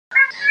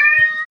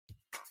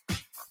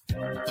Hey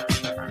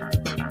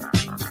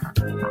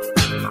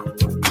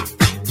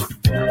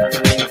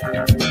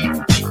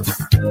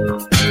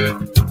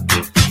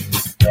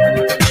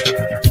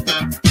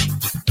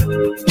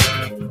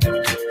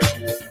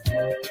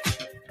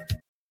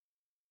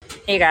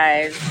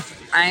guys,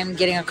 I'm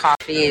getting a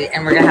coffee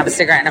and we're gonna have a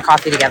cigarette and a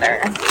coffee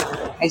together.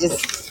 I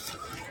just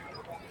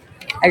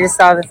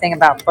saw the thing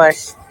about Bush.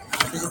 So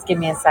just give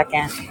me a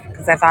second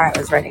because I thought it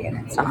was ready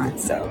and it's not.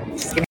 So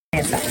just give me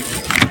a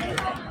second.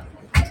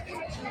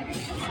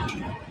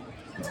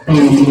 I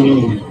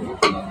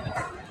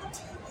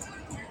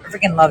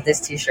freaking love this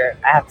t-shirt.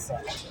 I have to say.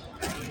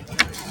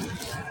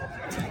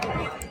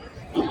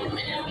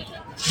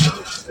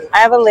 I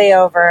have a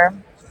layover.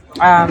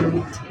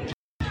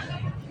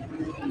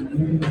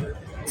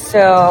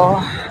 So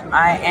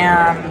I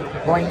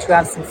am going to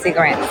have some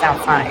cigarettes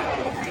outside.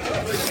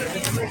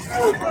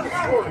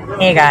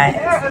 Hey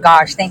guys.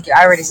 Gosh, thank you.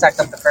 I already sucked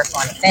up the first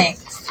one.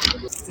 Thanks.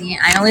 See,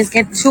 I always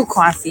get 2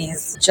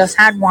 coffees. Just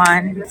had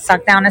one.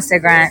 Sucked down a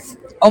cigarette.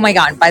 Oh my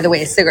God, by the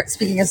way, a cigarette.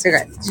 Speaking of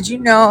cigarettes, did you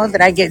know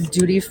that I get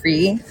duty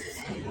free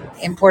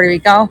in Puerto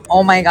Rico?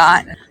 Oh my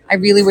God. I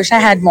really wish I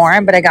had more,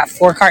 but I got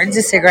 4 cartons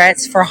of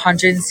cigarettes for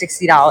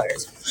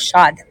 $160.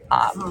 Shut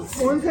up.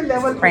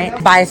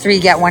 Right? Buy 3,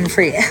 get 1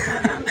 free.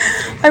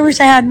 I wish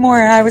I had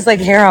more. I was like,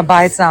 here, I'll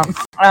buy some.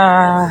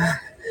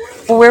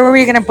 But where were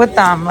we going to put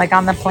them? Like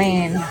on the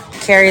plane,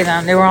 carry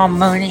them. They were all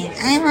moaning.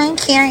 I won't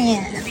carry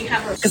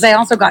it. Because I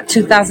also got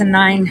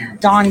 2009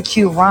 Don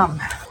Q rum.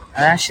 Oh,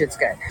 that shit's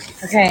good.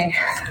 Okay.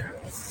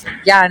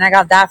 Yeah, and I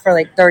got that for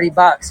like $30,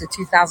 a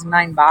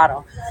 2009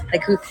 bottle.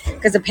 Like,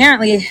 because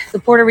apparently the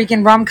Puerto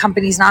Rican rum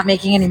company's not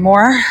making any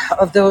more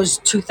of those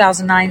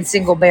 2009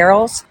 single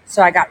barrels.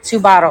 So I got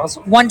 2 bottles,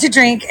 1 to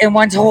drink and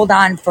 1 to hold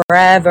on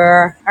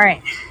forever. All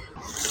right.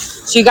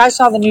 So you guys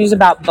saw the news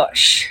about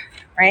Bush,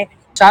 right?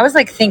 So I was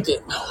like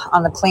thinking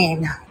on the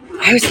plane,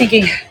 I was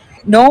thinking,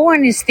 no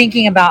one is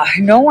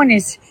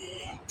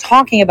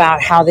talking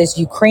about how this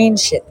Ukraine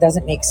shit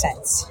doesn't make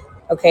sense.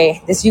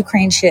 Okay, this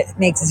Ukraine shit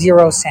makes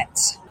 0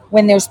 sense.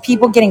 When there's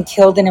people getting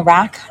killed in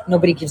Iraq,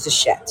 nobody gives a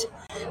shit.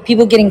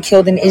 People getting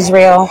killed in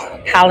Israel,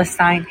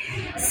 Palestine,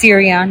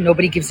 Syria,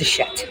 nobody gives a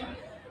shit,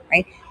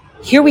 right?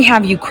 Here we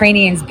have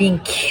Ukrainians being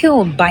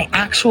killed by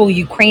actual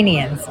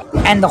Ukrainians,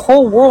 and the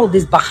whole world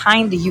is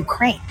behind the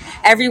Ukraine.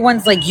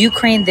 Everyone's like,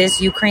 Ukraine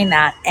this, Ukraine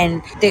that,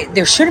 and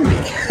there shouldn't be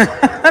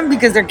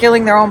because they're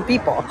killing their own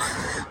people,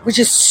 which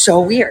is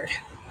so weird.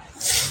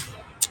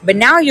 But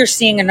now you're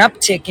seeing an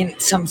uptick in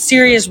some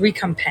serious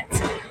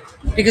recompense.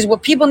 Because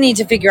what people need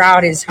to figure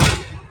out is,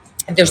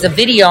 there's a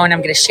video and I'm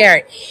going to share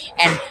it.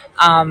 And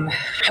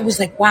I was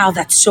like, wow,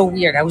 that's so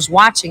weird. I was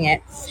watching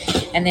it.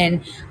 And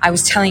then I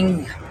was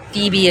telling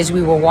Phoebe as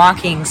we were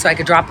walking so I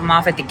could drop him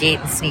off at the gate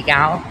and sneak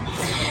out.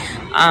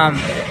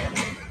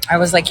 I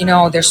was like,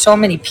 there's so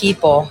many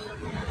people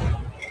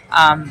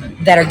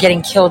that are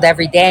getting killed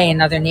every day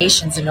in other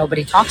nations and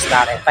nobody talks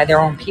about it by their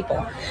own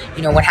people.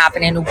 What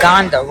happened in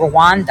Uganda,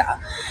 Rwanda,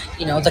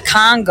 the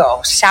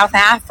Congo, South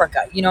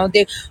Africa,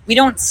 we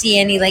don't see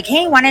any like,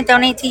 hey, want to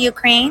donate to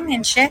Ukraine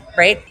and shit,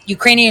 right?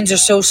 Ukrainians are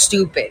so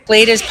stupid.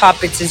 Played as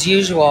puppets as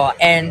usual.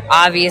 And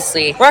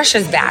obviously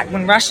Russia's bad.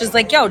 When Russia's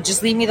like, yo,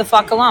 just leave me the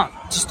fuck alone.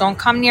 Just don't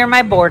come near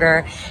my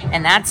border.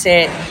 And that's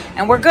it.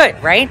 And we're good,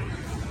 right?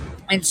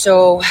 And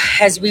so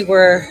as we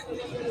were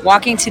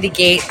walking to the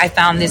gate, I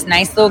found this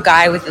nice little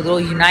guy with a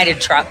little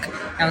United truck.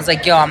 I was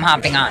like, yo, I'm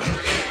hopping on.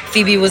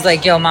 Phoebe was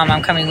like, yo, Mom,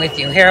 I'm coming with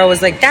you. Hera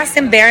was like, that's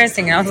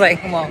embarrassing. And I was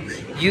like, well,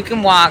 you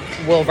can walk,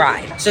 we'll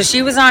ride. So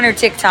she was on her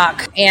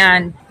TikTok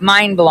and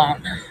mind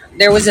blown.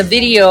 There was a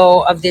video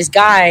of this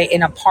guy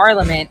in a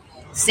parliament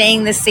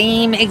saying the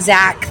same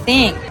exact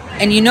thing.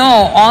 And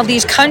all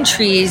these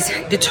countries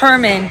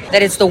determine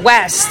that it's the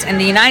West and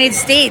the United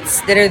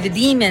States that are the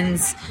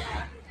demons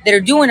that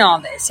are doing all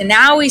this. And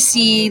now we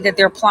see that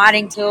they're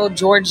plotting to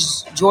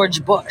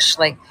George Bush.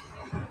 Like,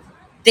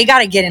 they got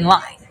to get in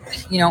line.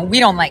 We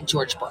don't like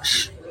George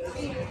Bush.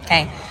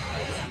 Okay.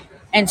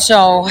 And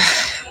so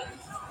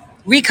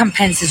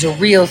recompense is a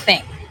real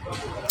thing.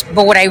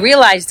 But what I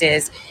realized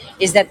is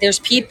that there's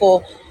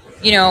people,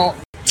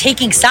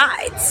 taking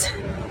sides,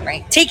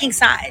 right? Taking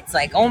sides.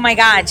 Like, oh my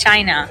God,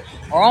 China,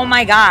 or oh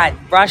my God,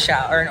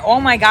 Russia, or oh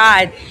my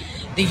God,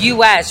 the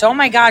US, oh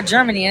my God,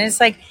 Germany. And it's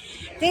like,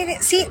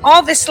 see,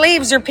 all the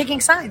slaves are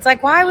picking sides.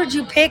 Like, why would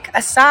you pick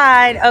a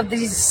side of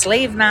these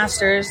slave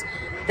masters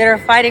that are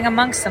fighting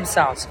amongst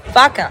themselves?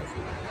 Fuck them.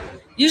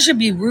 You should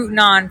be rooting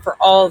on for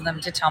all of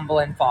them to tumble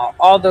and fall.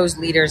 All those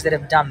leaders that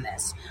have done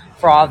this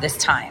for all this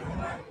time.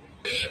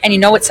 And you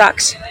know what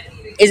sucks?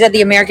 Is that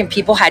the American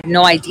people had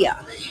no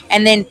idea.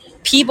 And then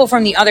people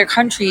from the other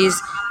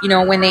countries,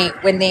 when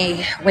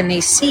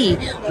they see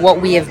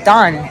what we have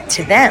done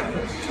to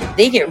them,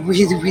 they get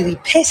really, really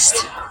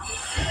pissed.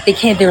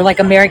 They're like,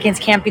 Americans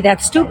can't be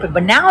that stupid.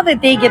 But now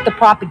that they get the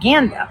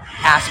propaganda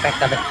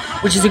aspect of it,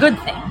 which is a good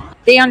thing,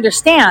 they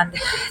understand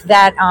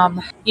that,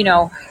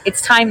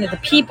 it's time that the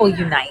people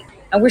unite.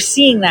 And we're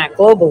seeing that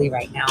globally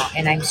right now.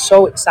 And I'm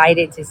so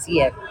excited to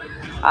see it.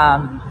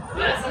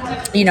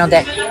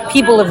 that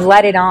people have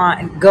let it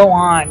go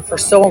on for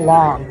so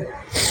long.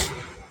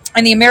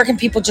 And the American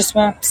people just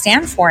won't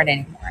stand for it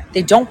anymore.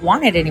 They don't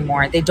want it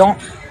anymore. They don't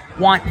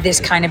want this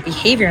kind of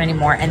behavior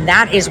anymore. And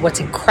that is what's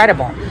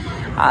incredible.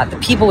 The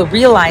people are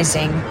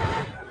realizing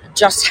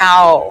just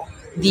how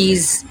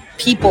these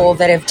people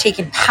that have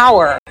taken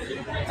power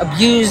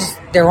abuse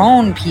their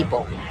own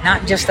people,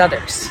 not just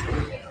others.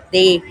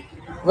 They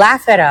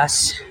laugh at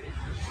us.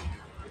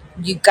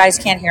 You guys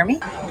can't hear me?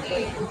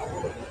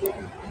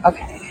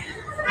 Okay.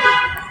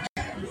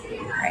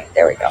 All right,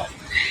 there we go.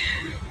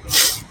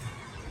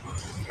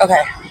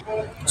 Okay,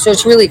 so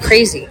it's really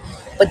crazy.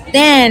 But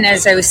then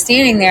as I was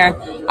standing there,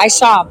 I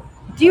saw,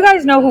 do you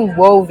guys know who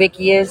Whoa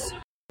Vicky is?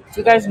 Do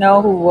you guys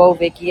know who Whoa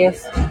Vicky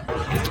is?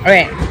 All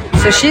right,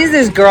 so she's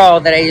this girl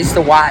that I used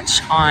to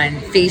watch on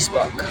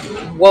Facebook.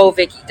 Whoa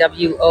Vicky,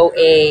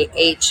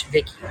 WOAH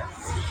Vicky.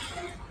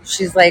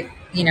 She's like,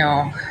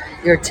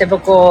 your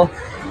typical,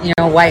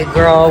 white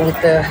girl with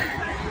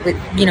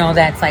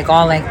that's like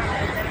all like,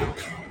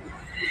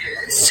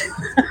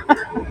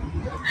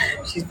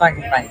 she's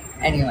fucking funny.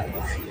 Anyway,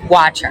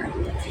 watch her.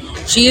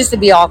 She used to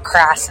be all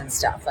crass and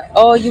stuff. Like,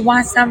 oh, you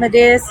want some of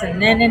this? And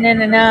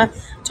na.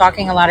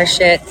 Talking a lot of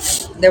shit.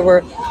 There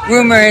were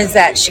rumors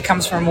that she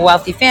comes from a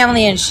wealthy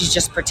family and she's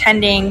just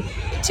pretending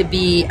to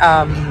be,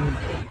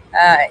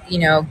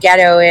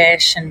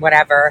 ghetto-ish and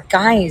whatever.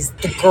 Guys,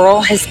 the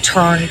girl has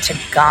turned to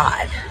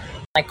God.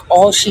 Like,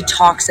 all she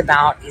talks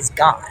about is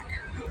God.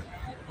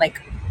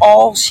 Like,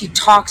 all she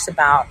talks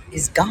about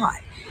is God.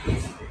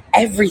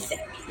 Everything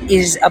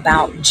is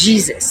about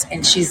Jesus.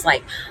 And she's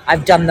like,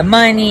 I've done the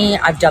money,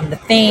 I've done the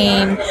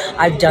fame,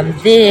 I've done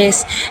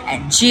this,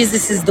 and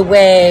Jesus is the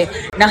way,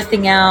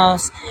 nothing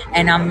else.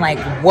 And I'm like,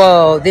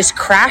 whoa, this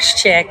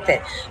crash chick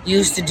that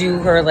used to do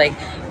her, like,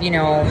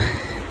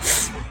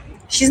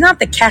 she's not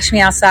the Cash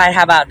Me Outside,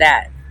 how about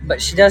that?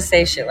 But she does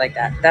say shit like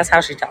that. That's how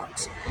she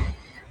talks.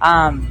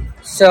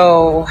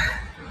 So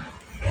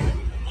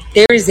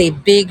there is a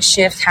big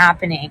shift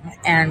happening,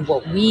 and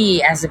what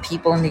we as the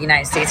people in the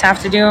United States have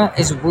to do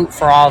is root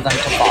for all of them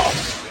to fall.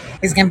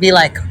 It's going to be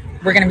like,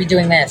 we're going to be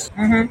doing this.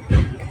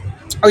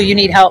 Oh, you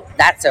need help?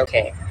 That's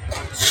okay.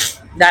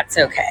 That's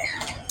okay.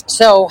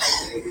 So,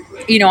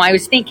 I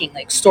was thinking,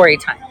 like, story.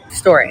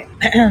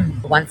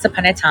 Once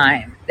upon a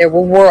time, there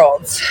were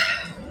worlds,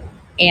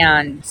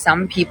 and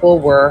some people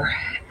were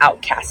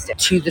outcasted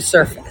to the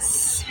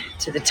surface,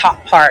 to the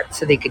top part,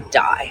 so they could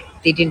die.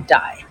 They didn't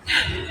die.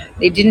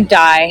 They didn't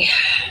die,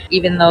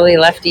 even though they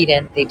left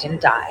Eden. They didn't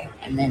die.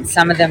 And then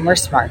some of them were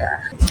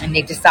smarter, and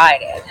they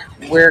decided,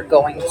 we're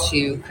going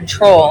to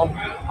control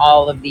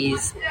all of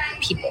these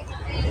people.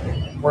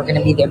 We're going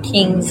to be their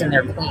kings and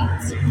their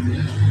queens.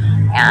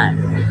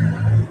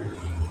 And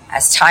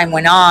as time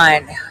went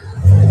on,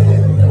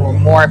 there were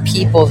more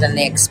people than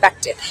they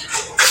expected.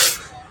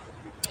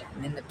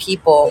 And then the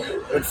people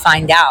would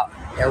find out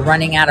they're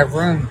running out of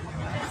room.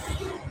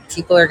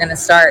 People are going to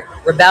start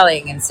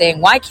rebelling and saying,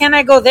 why can't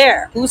I go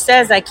there? Who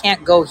says I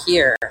can't go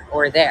here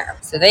or there?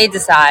 So they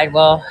decide,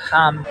 well,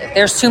 if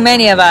there's too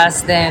many of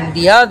us, then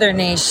the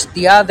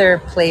other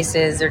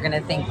places are going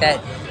to think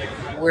that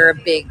we're a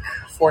big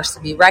force to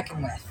be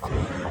reckoned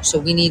with. So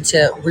we need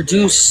to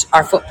reduce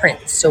our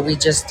footprint. So we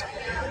just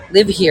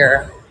live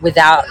here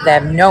without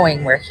them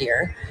knowing we're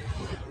here.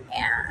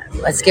 And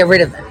let's get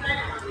rid of them.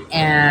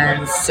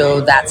 And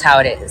so that's how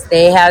it is.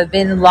 They have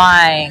been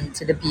lying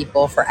to the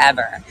people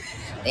forever.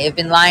 They have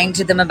been lying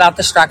to them about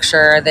the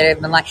structure. They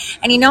have been lying.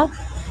 And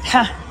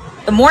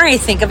the more I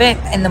think of it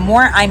and the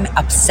more I'm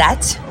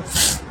upset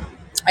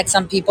at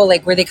some people,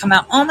 like where they come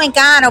out, oh my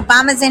God,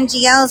 Obama's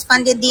NGOs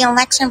funded the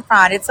election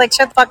fraud. It's like,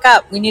 shut the fuck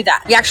up. We knew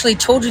that. We actually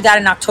told you that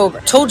in October.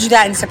 Told you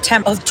that in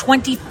September of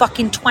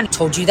 2020.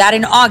 Told you that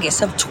in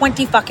August of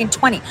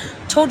 2020.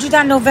 Told you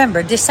that in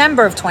November,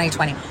 December of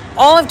 2020.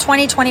 All of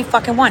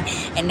 2021.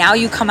 And now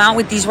you come out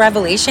with these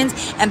revelations,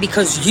 and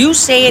because you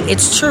say it,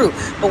 it's true.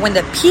 But when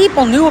the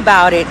people knew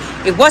about it,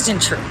 it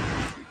wasn't true.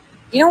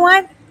 You know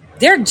what?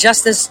 They're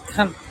just as...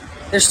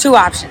 there's two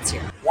options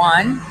here.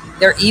 One,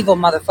 they're evil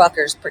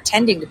motherfuckers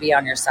pretending to be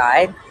on your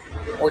side.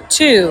 Or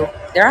two,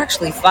 they're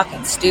actually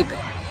fucking stupid.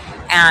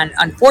 And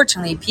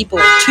unfortunately, people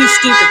are too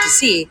stupid to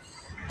see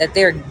that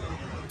they're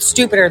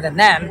stupider than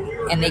them,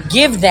 and they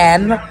give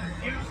them,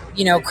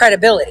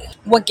 credibility.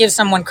 What gives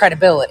someone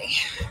credibility?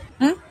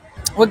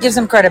 What gives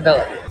them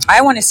credibility?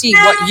 I want to see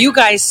what you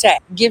guys say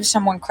gives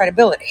someone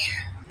credibility.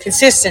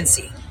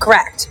 Consistency.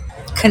 Correct.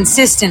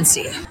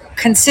 Consistency.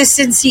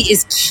 Consistency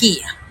is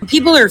key.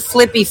 People are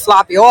flippy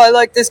floppy. Oh, I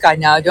like this guy.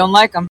 Now I don't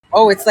like him.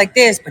 Oh, it's like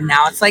this, but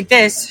now it's like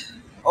this.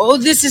 Oh,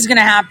 this is going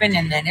to happen,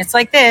 and then it's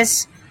like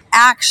this.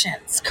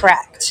 Actions.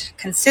 Correct.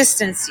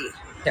 Consistency.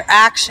 Their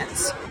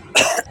actions.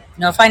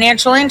 No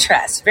financial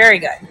interest. Very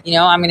good.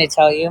 I'm going to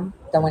tell you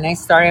that when I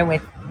started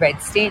with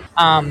Red State,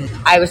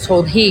 I was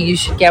told, hey, you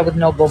should get with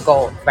Noble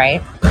Gold,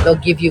 right? They'll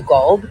give you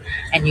gold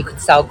and you can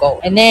sell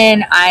gold. And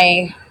then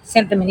I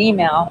sent them an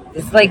email.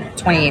 It's like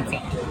 2018.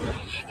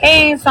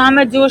 Hey, so I'm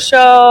going to do a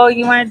show.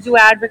 You want to do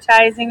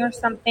advertising or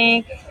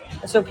something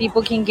so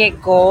people can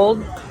get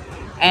gold?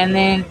 And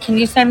then, can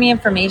you send me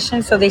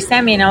information? So they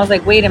sent me, and I was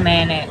like, wait a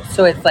minute.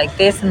 So it's like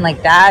this and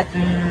like that?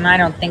 I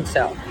don't think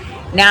so.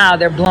 Now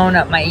they're blowing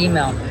up my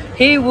email.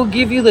 Hey, we'll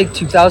give you like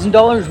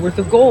 $2,000 worth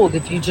of gold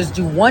if you just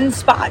do one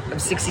spot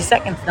of 60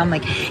 seconds. And I'm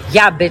like,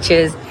 yeah,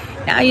 bitches.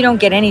 Now you don't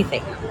get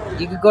anything.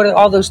 You could go to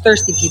all those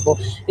thirsty people,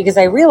 because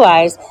I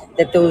realized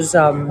that those,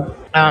 the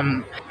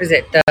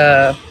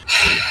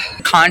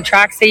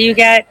contracts that you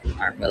get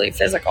aren't really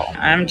physical.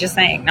 I'm just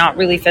saying, not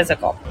really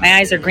physical. My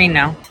eyes are green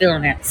now,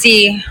 feeling it.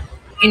 See,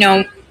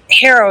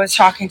 Hero was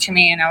talking to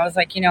me, and I was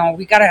like,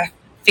 we got to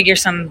figure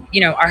some,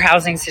 our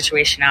housing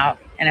situation out.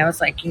 And I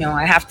was like,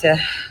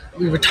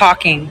 we were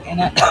talking,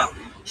 and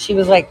she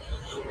was like,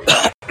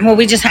 well,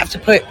 we just have to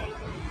put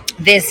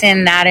this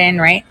in, that in,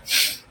 right?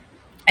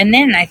 And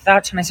then I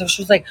thought to myself,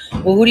 she was like,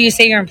 well, who do you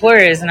say your employer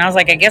is? And I was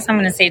like, I guess I'm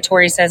going to say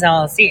Tori Says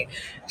LLC.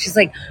 She's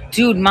like,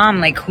 dude,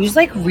 mom, like, who's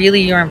like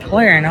really your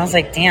employer? And I was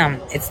like,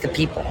 damn, it's the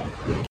people.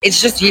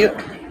 It's just you.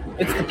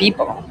 It's the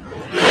people.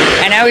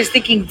 And I was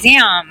thinking,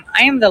 damn,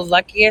 I am the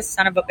luckiest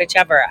son of a bitch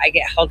ever. I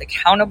get held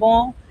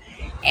accountable,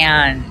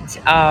 and,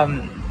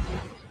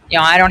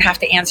 I don't have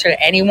to answer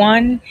to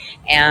anyone.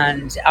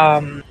 And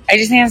I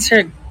just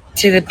answer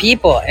to the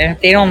people. And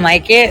if they don't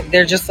like it,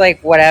 they're just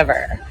like,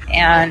 whatever.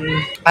 And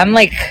I'm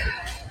like,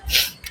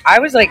 I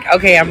was like,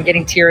 okay, I'm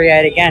getting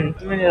teary-eyed again.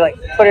 I'm going to like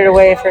put it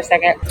away for a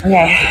second.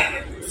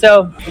 Okay.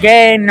 So,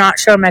 again, not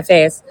showing my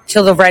face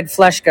till the red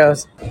flush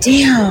goes.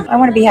 Damn, I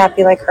want to be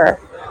happy like her.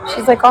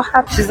 She's like all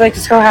happy. She's like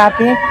so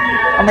happy.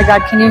 Oh my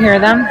God, can you hear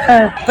them?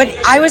 But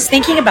I was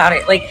thinking about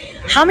it. Like,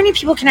 how many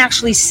people can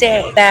actually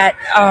say that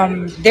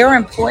their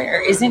employer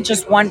isn't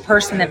just one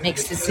person that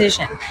makes the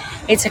decision?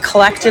 It's a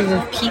collective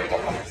of people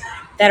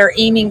that are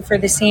aiming for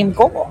the same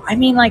goal. I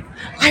mean, like,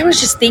 I was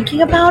just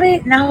thinking about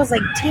it, and I was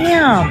like,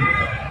 damn,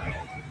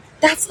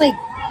 that's like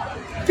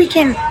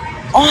freaking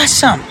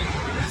awesome.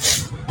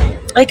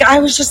 Like, I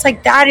was just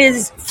like, that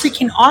is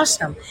freaking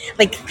awesome.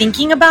 Like,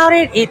 thinking about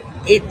it, it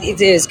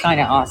is kind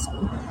of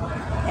awesome.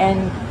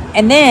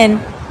 And then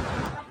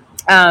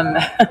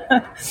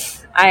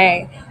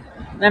I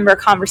remember a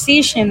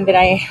conversation that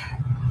I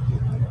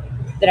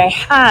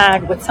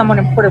had with someone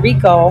in Puerto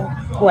Rico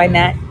who I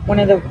met, one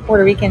of the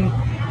Puerto Rican.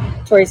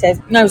 Tori Says,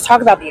 and I was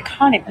talking about the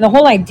economy. And the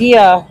whole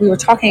idea, we were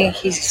talking,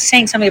 he's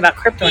saying something about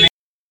crypto, and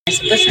I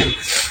said, listen,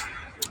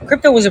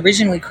 crypto was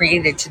originally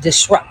created to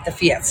disrupt the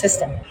fiat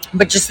system.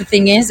 But just the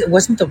thing is, it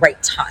wasn't the right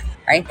time,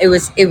 right? It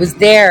was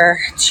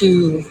there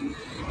to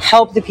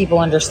help the people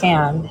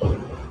understand.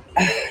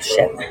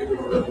 Shit.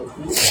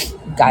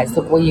 Guys,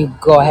 look what you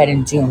go ahead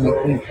and do.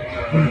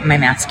 My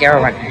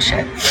mascara running and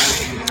shit.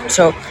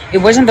 So it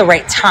wasn't the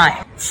right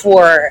time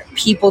for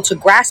people to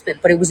grasp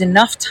it, but it was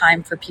enough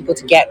time for people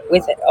to get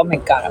with it. Oh my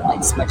God, I'm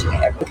like smudging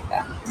it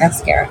everywhere.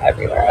 Mascara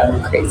everywhere.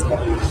 I'm crazy.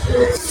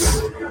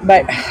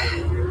 But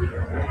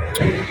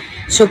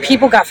so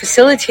people got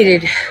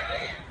facilitated.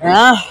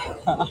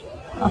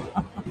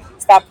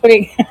 Stop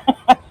putting.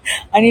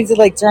 I need to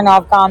like turn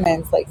off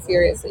comments. Like,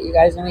 seriously, you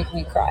guys are making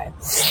me cry.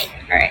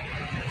 All right.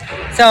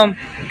 So,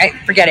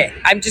 forget it.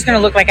 I'm just going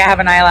to look like I have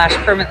an eyelash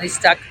permanently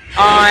stuck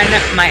on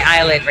my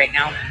eyelid right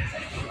now.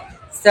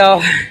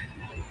 So,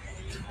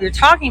 we were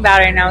talking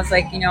about it, and I was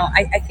like,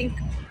 I think,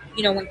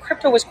 when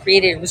crypto was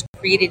created, it was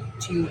created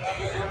to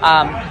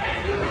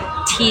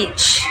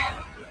teach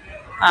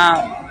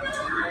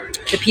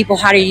the people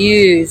how to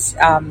use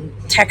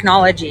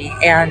technology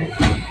and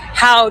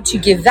how to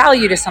give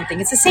value to something.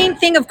 It's the same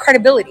thing of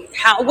credibility.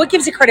 What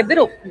gives it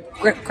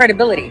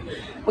credibility?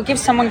 What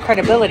gives someone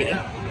credibility?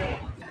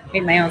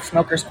 Made my own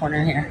smoker's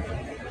corner here.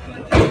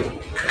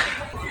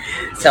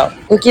 So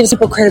what gives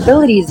people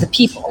credibility is the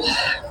people,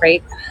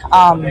 right?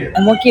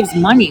 And what gives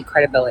money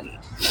credibility?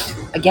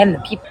 Again, the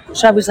people.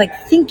 So I was like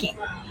thinking,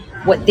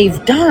 what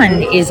they've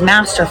done is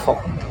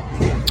masterful.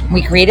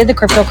 We created the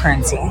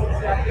cryptocurrency.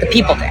 The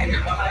people did.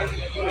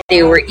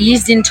 They were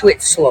eased into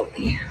it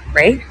slowly,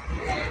 right?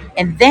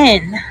 And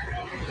then,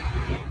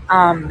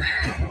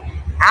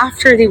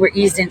 after they were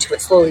eased into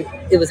it slowly,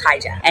 it was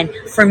hijacked. And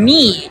for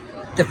me,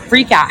 the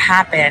freak out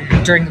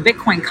happened during the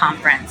Bitcoin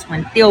conference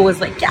when Theo was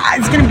like, yeah,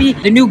 it's going to be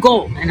the new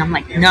gold. And I'm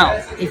like,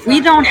 no, if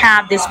we don't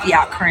have this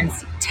fiat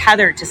currency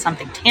tethered to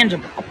something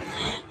tangible,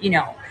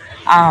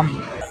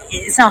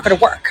 it's not going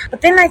to work. But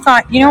then I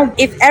thought,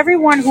 if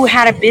everyone who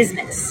had a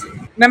business,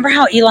 remember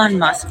how Elon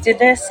Musk did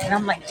this? And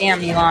I'm like,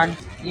 damn, Elon,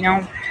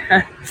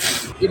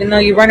 even though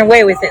you run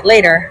away with it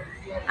later,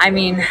 I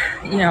mean,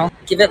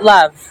 give it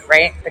love,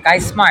 right? The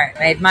guy's smart.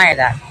 I admire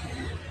that.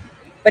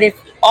 But if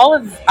all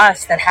of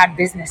us that had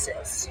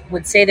businesses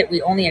would say that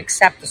we only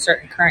accept a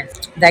certain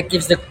currency, that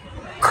gives the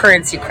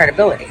currency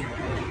credibility.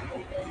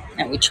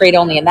 And we trade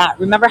only in that.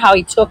 Remember how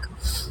he took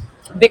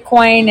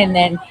Bitcoin and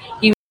then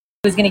he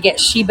was going to get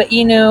Shiba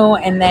Inu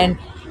and then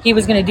he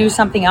was going to do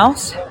something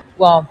else?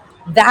 Well,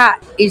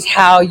 that is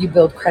how you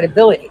build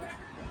credibility.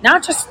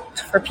 Not just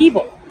for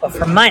people, but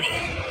for money.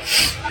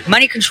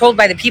 Money controlled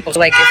by the people. So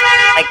like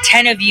if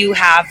 10 of you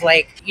have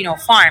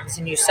farms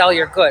and you sell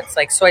your goods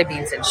like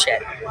soybeans and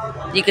shit.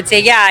 You could say,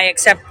 yeah, I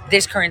accept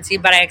this currency,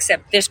 but I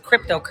accept this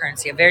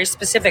cryptocurrency, a very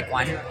specific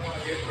one.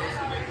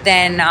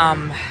 then,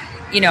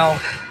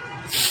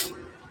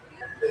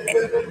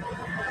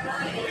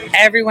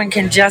 everyone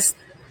can just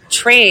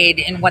trade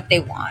in what they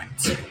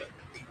want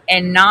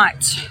and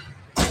not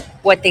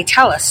what they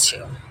tell us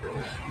to.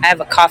 I have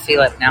a coffee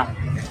lip now.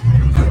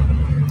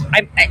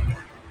 I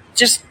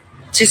just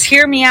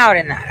hear me out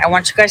in that. I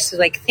want you guys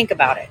to think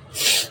about it.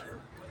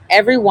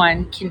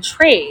 Everyone can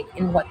trade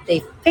in what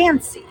they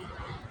fancy,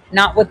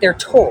 not what they're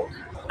told.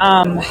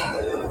 I'm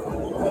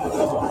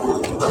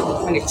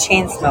going to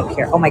chain smoke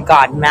here. Oh my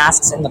God,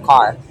 masks in the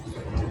car.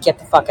 Get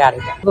the fuck out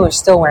of here. People are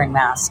still wearing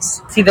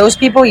masks. See, those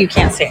people you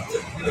can't save.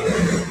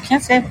 You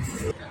can't save.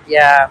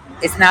 Yeah,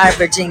 it's not a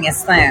Virginia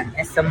Slim.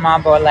 It's the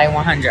Marlboro Light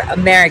 100.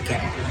 American.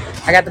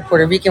 I got the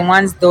Puerto Rican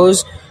ones.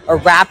 Those are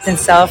wrapped in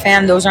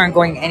cellophane. Those aren't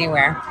going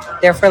anywhere.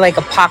 They're for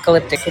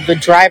apocalyptic. So the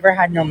driver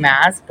had no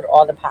mask, but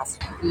all the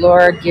passengers.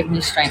 Lord, give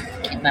me strength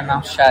to keep my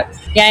mouth shut.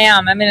 Yeah, I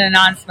am. I'm in a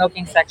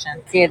non-smoking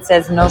section. See, it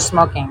says no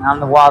smoking on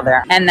the wall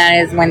there. And that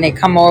is when they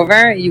come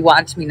over, you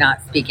watch me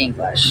not speak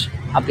English.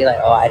 I'll be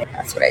like,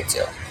 that's what I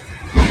do.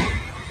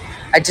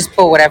 I just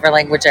put whatever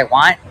language I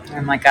want. And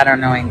I'm like, I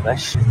don't know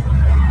English.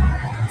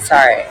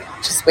 Sorry.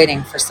 Just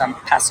waiting for some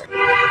passer.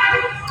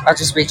 I'll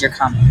just read your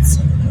comments.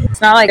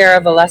 It's not like they're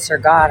of a lesser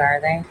god,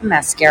 are they?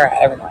 Mascara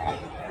everywhere.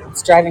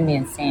 It's driving me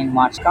insane.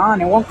 Watch.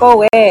 Gone. It won't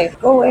go away.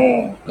 Go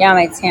away. Yeah,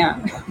 my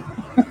tan.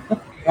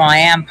 Well, I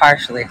am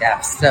partially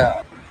deaf,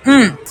 so.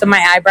 So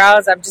my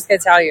eyebrows, I'm just going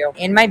to tell you.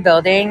 In my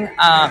building,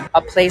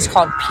 a place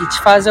called Peach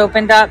Fuzz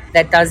opened up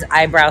that does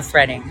eyebrow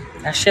threading.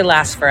 That shit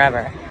lasts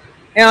forever.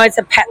 It's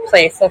a pet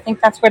place. I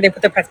think that's where they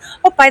put their pets.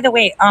 Oh, by the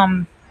way,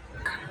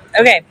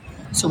 okay.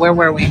 So where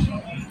were we?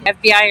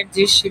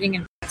 FBI-induced shooting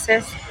in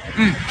Texas.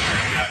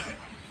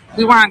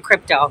 We were on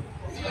crypto.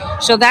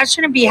 So that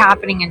shouldn't be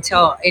happening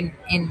until in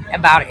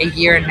about a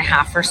year and a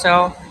half or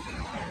so.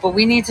 But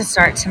we need to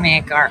start to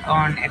make our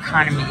own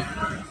economy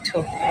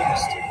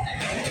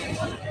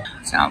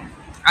So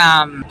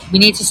we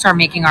need to start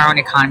making our own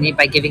economy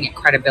by giving it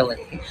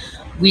credibility.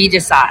 We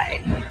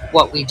decide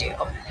what we do.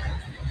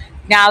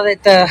 Now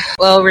that the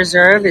oil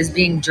reserve is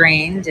being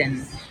drained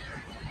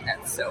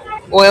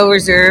oil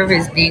reserve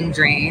is being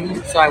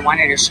drained. So I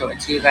wanted to show it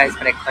to you guys,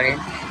 but I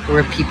couldn't. There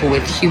were people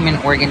with human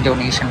organ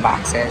donation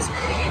boxes.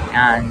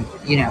 And,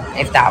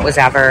 if that was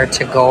ever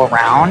to go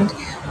around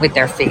with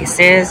their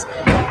faces,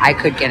 I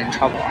could get in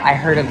trouble. I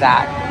heard of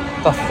that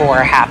before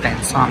it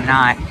happened, so I'm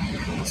not.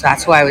 So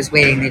that's why I was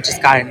waiting. They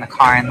just got in the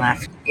car and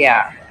left.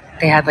 Yeah.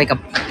 They had a,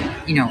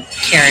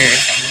 carrier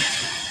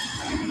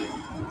thing.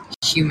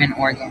 Human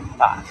organ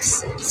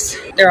boxes.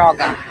 They're all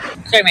gone.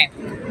 So anyway,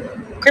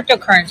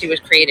 cryptocurrency was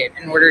created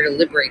in order to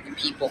liberate the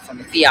people from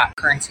the fiat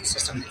currency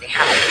system that they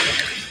have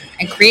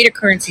and create a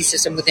currency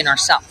system within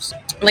ourselves.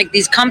 Like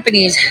these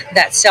companies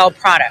that sell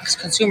products,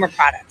 consumer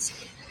products,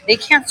 they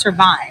can't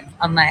survive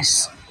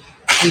unless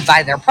we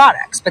buy their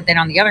products. But then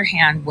on the other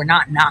hand, we're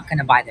not going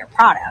to buy their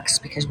products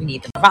because we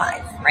need to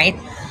survive, right?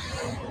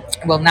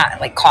 Well, not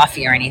like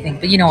coffee or anything,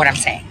 but you know what I'm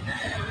saying.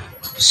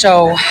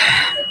 So,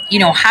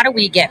 how do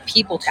we get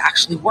people to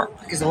actually work?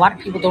 Because a lot of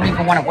people don't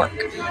even want to work.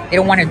 They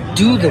don't want to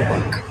do the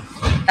work.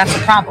 That's the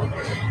problem.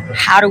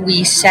 How do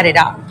we set it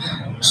up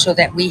so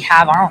that we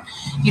have our own?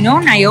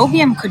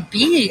 Niobium could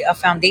be a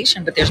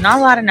foundation, but there's not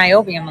a lot of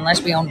niobium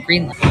unless we own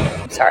Greenland.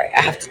 Sorry,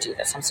 I have to do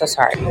this. I'm so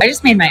sorry. I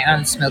just made my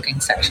own smoking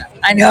section.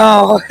 I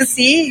know.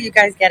 See? You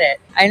guys get it.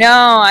 I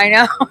know.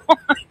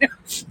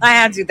 I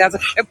had to. That's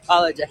why I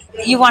apologize.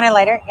 You want a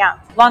lighter? Yeah.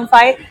 Long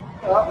flight?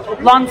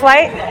 Long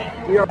flight?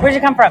 Where'd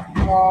you come from?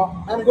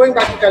 I'm going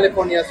back to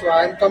California, so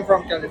I come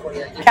from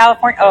California.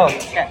 California? Oh,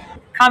 okay.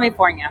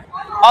 California.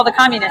 All the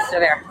communists are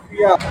there.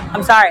 Yeah.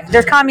 I'm sorry.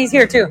 There's commies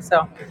here too,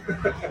 so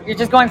you're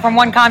just going from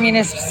one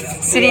communist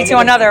city to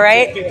another,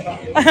 right?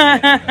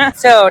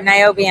 So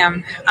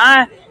niobium.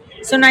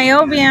 So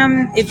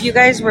niobium, if you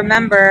guys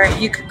remember,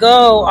 you could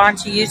go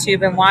onto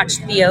YouTube and watch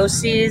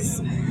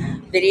Thiosi's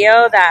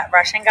video, that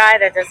Russian guy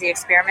that does the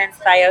experiments,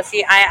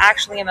 Thiosi. I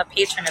actually am a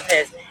patron of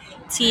his.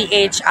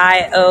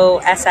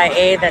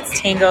 THIOSIA, that's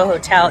Tango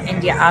Hotel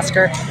India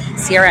Oscar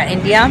Sierra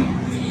India.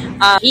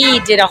 He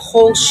did a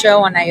whole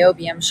show on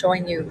niobium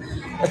showing you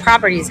the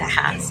properties it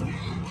has.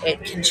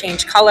 It can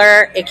change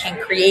color. It can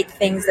create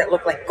things that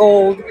look like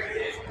gold.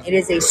 It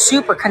is a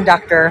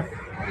superconductor,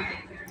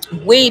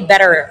 way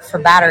better for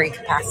battery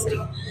capacity.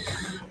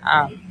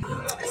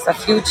 It's the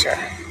future.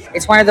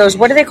 It's one of those,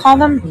 what do they call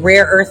them?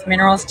 Rare earth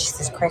minerals.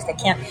 Jesus Christ, I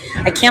can't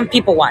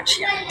people watch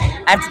here.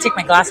 I have to take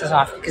my glasses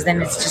off because then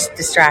it's just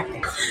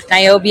distracting.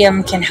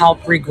 Niobium can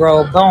help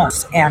regrow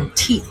bones and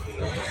teeth.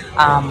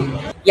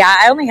 Yeah,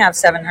 I only have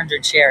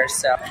 700 shares,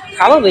 so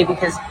probably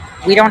because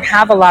we don't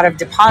have a lot of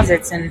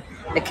deposits and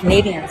the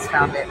Canadians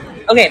found it.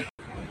 Okay.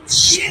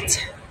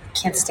 Shit.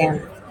 Can't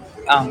stand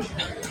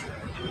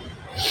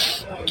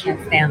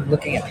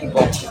looking at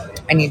people.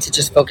 I need to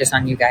just focus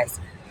on you guys.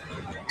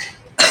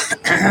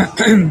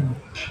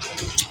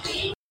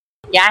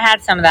 Yeah, I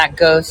had some of that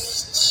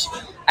ghost.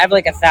 I have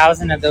like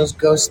 1,000 of those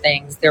ghost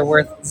things. They're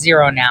worth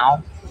 0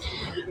 now.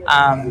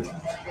 I'm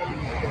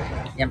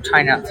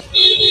trying to.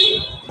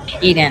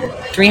 Eden,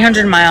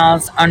 300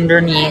 miles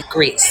underneath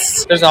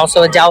Greece. There's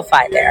also a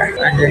Delphi there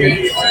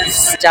underneath.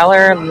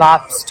 Stellar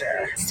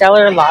Lobster.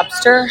 Stellar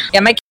Lobster?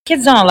 Yeah, my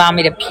kids don't allow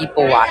me to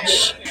people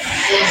watch.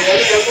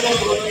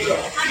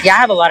 Yeah, I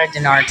have a lot of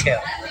dinar too.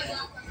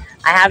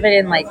 I have it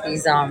in like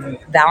these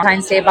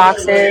Valentine's Day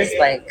boxes,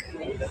 like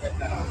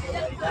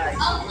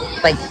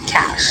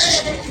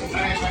cash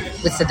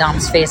with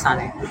Saddam's face on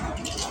it.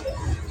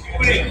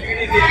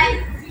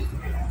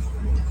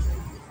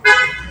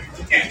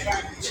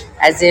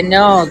 As in,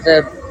 no,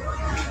 the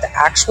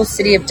actual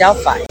city of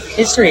Delphi.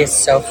 History is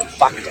so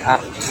fucked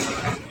up.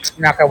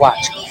 I'm not gonna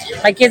watch.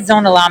 My kids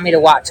don't allow me to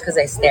watch because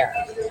I stare.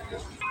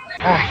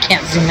 Oh, I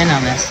can't zoom in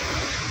on this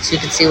so you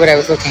can see what I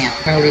was looking at.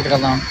 I'm gonna leave it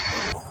alone.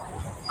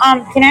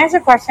 Can I ask a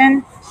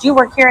question? Do you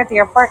work here at the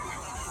airport?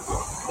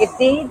 If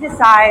they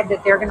decide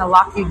that they're gonna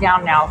lock you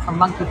down now for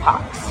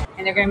monkeypox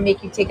and they're gonna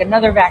make you take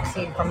another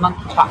vaccine for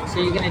monkeypox,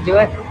 are you gonna do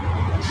it?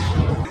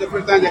 The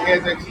first time I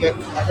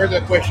heard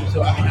that question,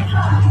 so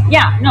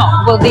Yeah,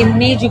 no. Well, they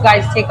made you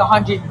guys take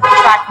 100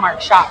 track mark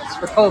shots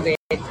for COVID.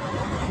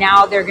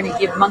 Now they're going to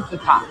give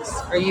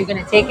monkeypox. Are you going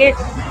to take it?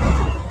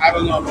 I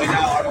don't know, but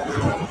now I don't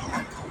know.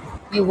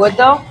 You would,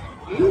 though?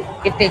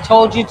 If they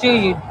told you to,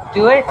 you'd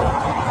do it?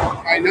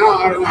 Right now,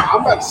 I don't know.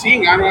 I'm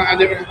vaccinated. I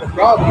never had a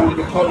problem with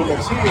the COVID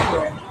vaccine.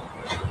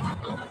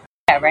 So.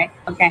 Yeah, right?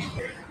 Okay.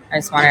 I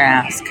just wanted to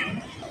ask.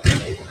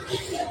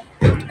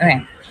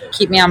 Okay.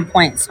 Keep me on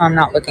point so I'm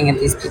not looking at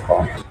these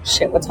people.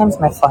 Shit, what time's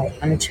my flight?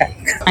 Let me check.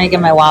 I get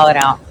my wallet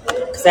out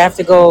because I have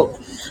to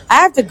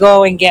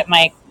go and get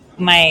my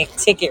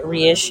ticket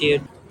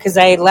reissued because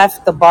I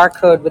left the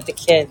barcode with the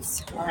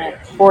kids. All right.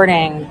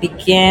 Boarding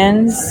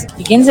begins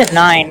at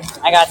 9.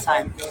 I got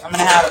time. I'm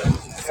gonna have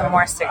some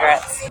more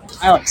cigarettes.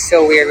 I look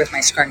so weird with my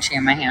scrunchie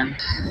in my hand.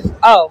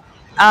 Oh,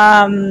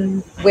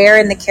 where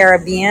in the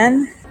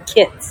Caribbean?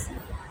 Kids.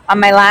 On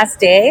my last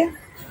day,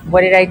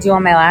 what did I do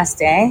on my last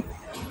day?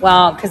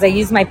 Well, because I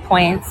used my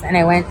points and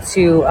I went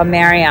to a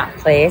Marriott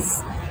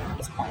place.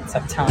 Those points,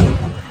 I'm telling you.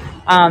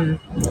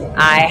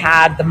 I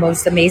had the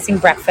most amazing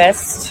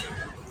breakfast,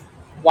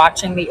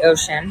 watching the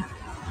ocean,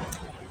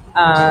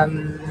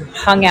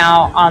 hung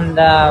out on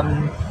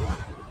the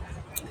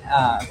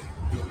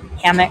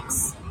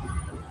hammocks,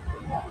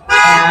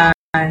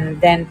 and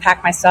then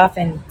packed my stuff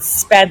and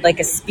sped like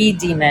a speed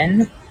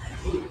demon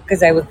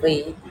because I was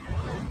late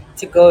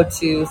to go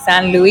to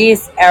San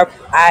Luis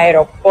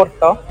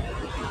Aeropuerto.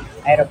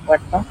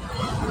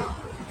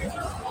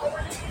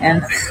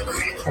 And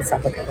that's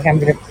not looking like I'm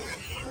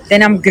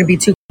gonna be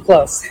too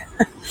close.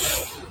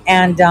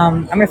 And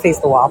I'm gonna face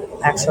the wall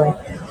actually.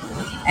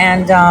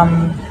 And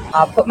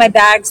I'll put my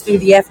bags through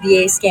the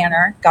FDA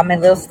scanner, got my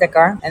little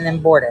sticker, and then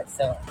board it.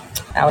 So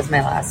that was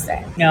my last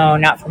day. No,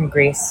 not from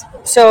Greece.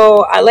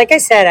 So like I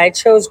said, I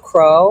chose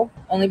Crow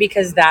only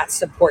because that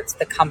supports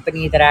the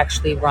company that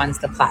actually runs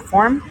the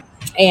platform.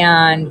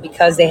 And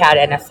because they had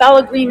NFL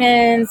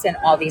agreements and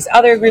all these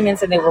other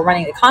agreements and they were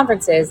running the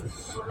conferences,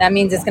 that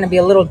means it's going to be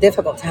a little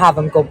difficult to have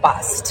them go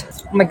bust.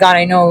 Oh my God,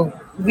 I know.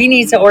 We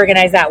need to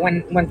organize that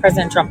when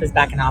President Trump is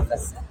back in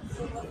office.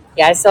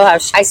 Yeah, I still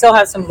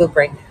have some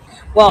blueprint.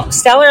 Well,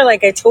 Stellar,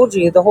 like I told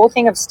you, the whole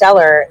thing of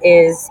Stellar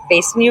is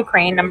based in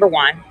Ukraine, number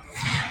one,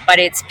 but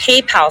it's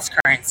PayPal's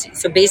currency.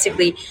 So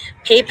basically,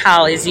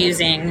 PayPal is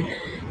using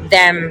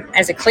them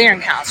as a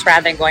clearinghouse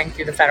rather than going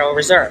through the Federal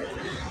Reserve.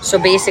 So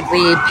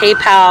basically,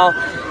 PayPal,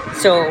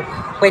 so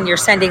when you're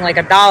sending like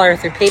 $1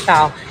 through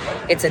PayPal,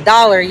 it's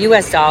 $1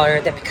 US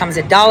dollar that becomes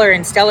 $1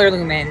 in Stellar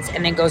Lumens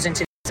and then goes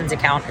into the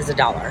account as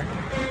 $1.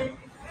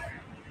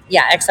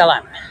 Yeah,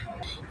 XLM.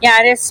 Yeah,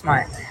 it is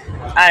smart.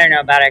 I don't know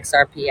about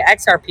XRP.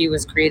 XRP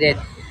was created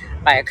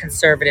by a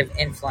conservative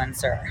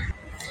influencer.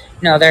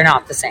 No, they're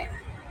not the same.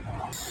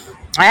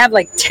 I have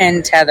like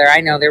 10 Tether. I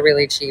know they're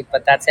really cheap,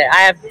 but that's it. I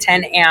have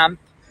 10 AMP.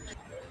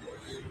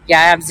 Yeah,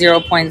 I have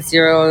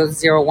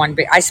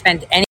 0.001. I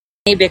spent any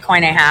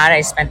Bitcoin I had,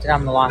 I spent it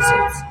on the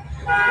lawsuits.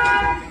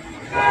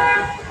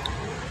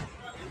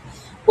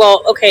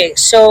 Well, okay,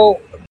 so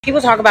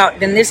people talk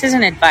about, and this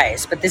isn't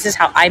advice, but this is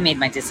how I made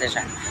my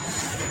decision.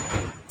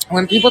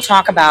 When people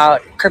talk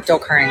about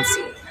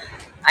cryptocurrency,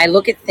 I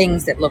look at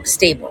things that look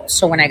stable.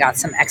 So when I got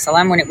some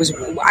XLM,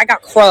 I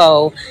got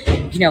Crow,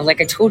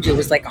 like I told you, it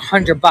was like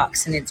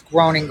 $100 and it's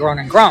grown and grown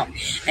and grown.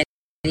 And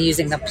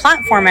using the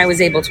platform, I was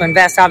able to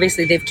invest.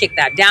 Obviously, they've kicked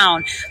that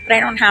down, but I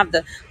don't have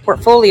the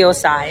portfolio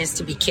size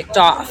to be kicked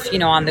off,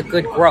 on the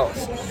good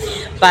growth.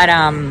 But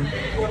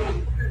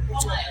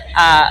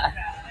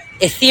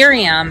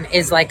Ethereum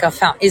is like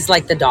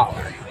the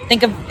dollar.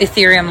 Think of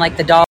Ethereum like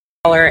the dollar,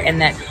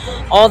 and that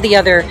all the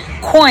other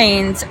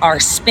coins are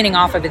spinning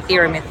off of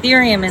Ethereum.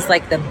 Ethereum is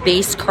like the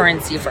base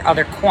currency for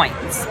other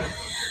coins.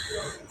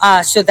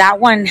 So that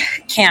one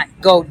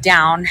can't go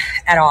down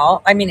at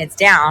all. I mean, it's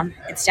down.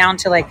 It's down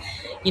to like,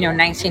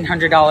 $1,900,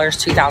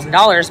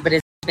 $2,000, but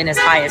it's been as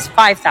high as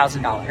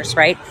 $5,000,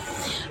 right?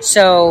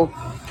 So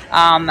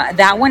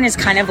that one is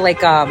kind of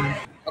like a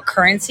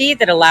currency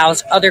that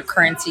allows other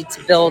currency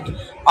to build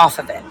off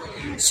of it.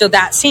 So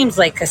that seems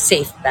like a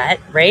safe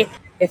bet, right?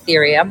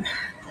 Ethereum.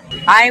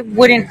 I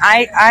wouldn't.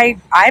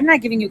 I'm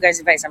not giving you guys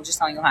advice. I'm just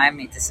telling you how I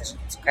made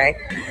decisions. Okay.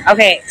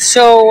 Okay.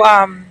 So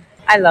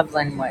I love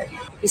Linwood.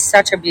 He's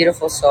such a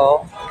beautiful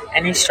soul,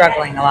 and he's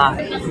struggling a lot.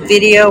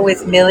 Video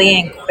with Millie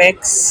and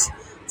Quicks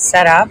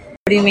set up. What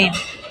do you mean?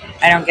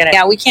 I don't get it.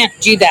 Yeah, we can't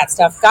do that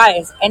stuff,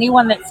 guys.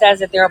 Anyone that says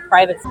that they're a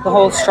private, the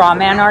whole straw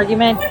man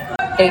argument,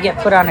 they get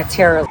put on a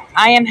terror.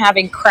 I am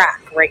having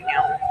crack right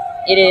now.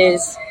 It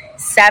is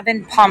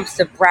 7 pumps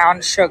of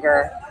brown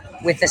sugar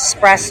with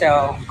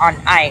espresso on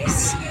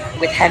ice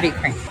with heavy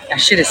cream. That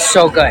shit is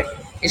so good.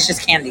 It's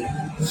just candy.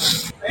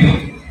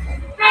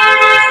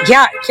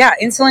 Yeah,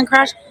 insulin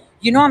crash.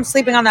 You know I'm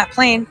sleeping on that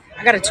plane.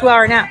 I got a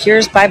 2-hour nap.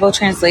 Here's Bible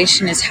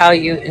translation is how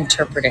you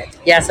interpret it.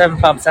 Yeah, 7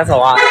 pumps. That's a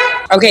lot.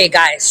 Okay,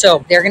 guys.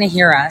 So they're going to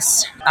hear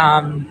us.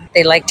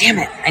 They like, damn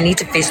it. I need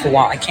to face the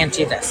wall. I can't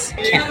do this.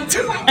 I can't.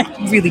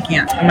 I really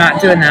can't. I'm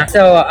not doing that.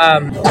 So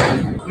I'm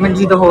going to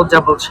do the whole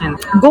double chin.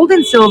 Gold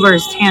and silver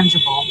is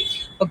tangible.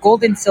 But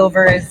gold and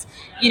silver is,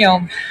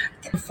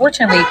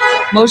 unfortunately,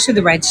 most of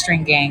the red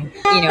string gang,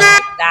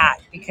 that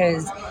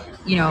because,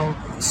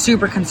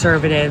 super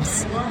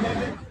conservatives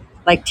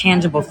like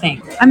tangible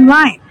things. I'm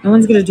lying. No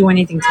one's going to do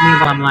anything to me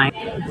while I'm lying.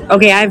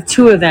 Okay, I have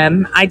 2 of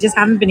them. I just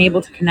haven't been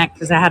able to connect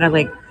because I had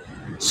to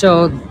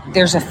so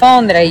there's a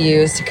phone that I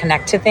use to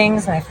connect to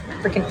things, and I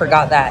freaking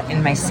forgot that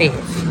in my safe.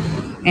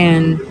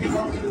 And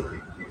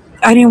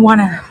I didn't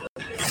want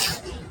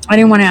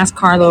to ask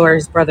Carlo or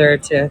his brother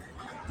to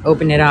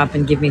open it up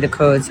and give me the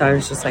code, so I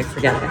was just like,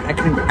 forget it. I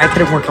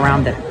couldn't work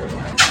around it.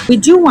 We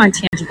do want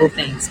tangible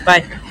things,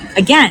 but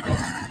again,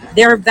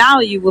 their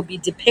value will be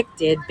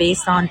depicted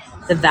based on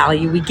the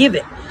value we give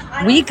it.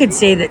 We could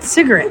say that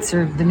cigarettes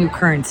are the new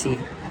currency,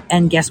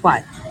 and guess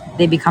what?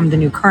 They become the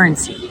new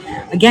currency.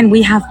 Again,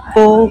 we have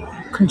full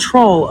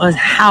control of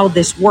how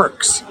this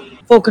works.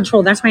 Full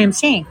control. That's why I'm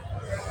saying,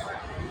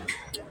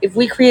 if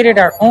we created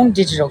our own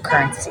digital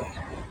currency,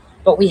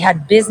 but we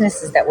had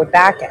businesses that would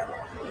back it,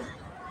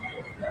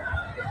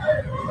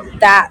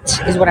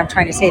 that is what I'm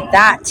trying to say.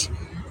 That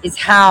is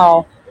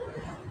how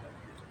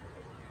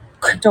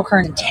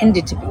cryptocurrency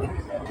intended to be.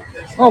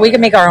 Well, we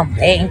can make our own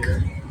bank.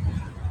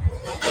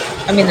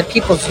 I mean, the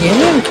People's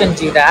Union can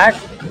do that.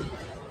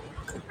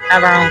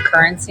 Have our own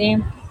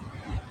currency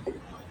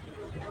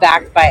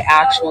backed by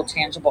actual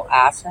tangible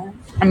assets.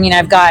 I mean,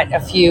 I've got a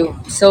few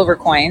silver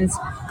coins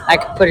I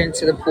could put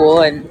into the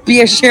pool and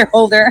be a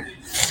shareholder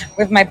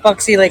with my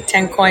Buxy,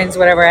 10 coins,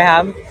 whatever I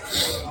have.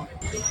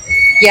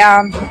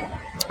 Yeah.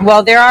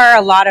 Well, there are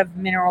a lot of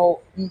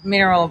mineral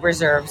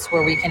reserves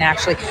where we can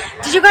actually...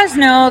 Did you guys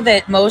know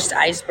that most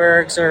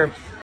icebergs are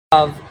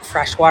of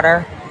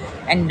freshwater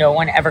and no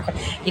one ever...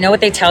 You know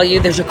what they tell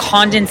you? There's a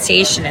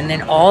condensation and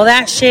then all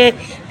that shit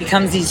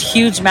becomes these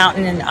huge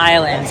mountain and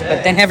islands,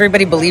 but then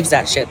everybody believes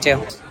that shit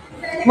too.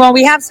 Well,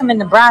 we have some in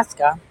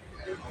Nebraska.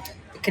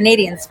 The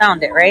Canadians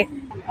found it, right?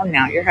 Oh,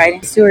 now you're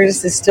hiding.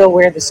 Stewardesses still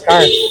wear the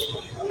scarf.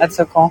 That's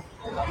so cool.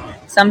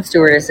 Some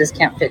stewardesses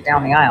can't fit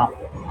down the aisle.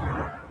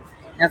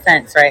 No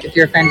offense, right? If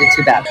you're offended,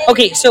 too bad.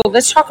 Okay, so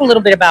let's talk a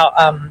little bit about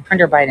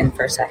Hunter Biden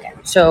for a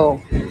second.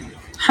 So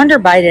Hunter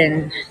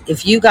Biden,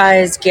 if you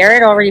guys,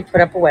 Garrett already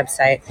put up a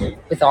website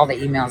with all the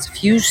emails.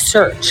 If you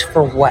search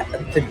for what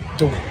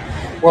the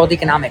World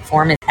Economic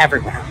Forum is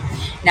everywhere.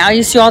 Now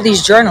you see all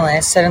these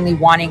journalists suddenly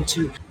wanting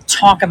to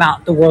talk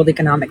about the World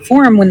Economic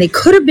Forum when they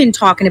could have been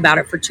talking about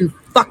it for 2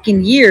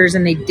 fucking years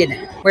and they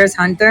didn't. Where's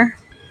Hunter?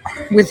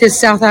 With his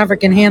South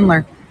African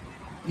handler.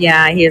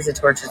 Yeah, he is a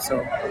tortured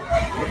soul.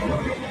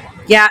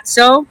 Yeah,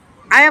 so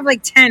I have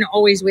 10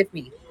 always with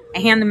me. I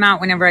hand them out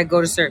whenever I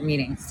go to certain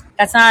meetings.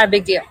 That's not a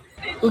big deal.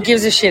 Who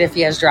gives a shit if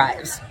he has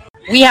drives?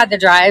 We had the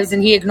drives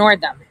and he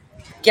ignored them.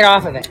 Get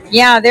off of it.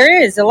 Yeah,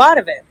 there is a lot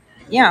of it.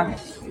 Yeah.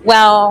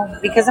 Well,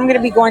 because I'm going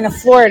to be going to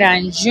Florida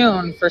in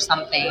June for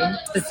something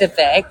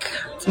specific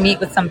to meet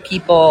with some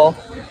people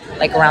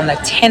around the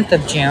 10th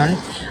of June.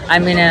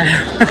 I'm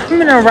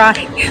gonna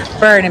ride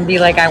Bird and be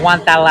I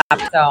want that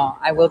lap. So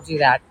I will do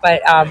that.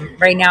 But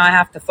right now I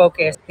have to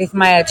focus with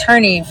my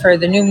attorney for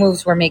the new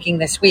moves we're making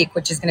this week,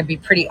 which is going to be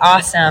pretty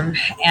awesome.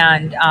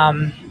 And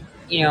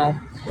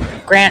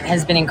Grant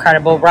has been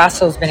incredible.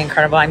 Russell's been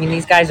incredible. I mean,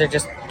 these guys are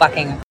just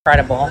fucking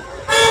incredible.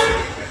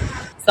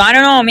 So I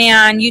don't know,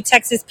 man. You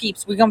Texas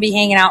peeps, we're going to be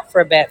hanging out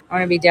for a bit. I'm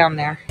going to be down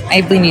there.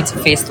 I really need to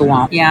face the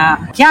wall.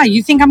 Yeah. Yeah,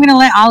 you think I'm going to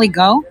let Ollie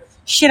go?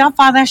 Shit, I'll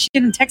file that shit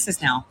in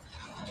Texas now.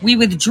 We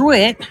withdrew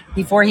it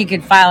before he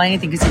could file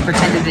anything because he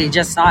pretended that he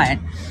just saw it.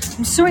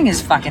 I'm suing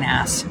his fucking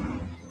ass.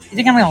 You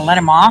think I'm going to let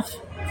him off?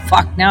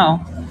 Fuck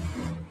no.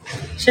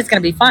 Shit's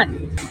going to be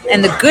fun.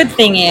 And the good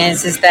thing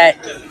is that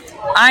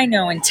I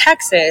know in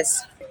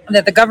Texas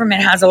that the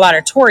government has a lot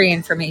of Tory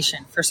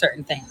information for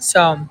certain things.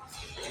 So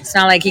it's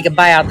not like he could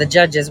buy out the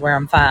judges where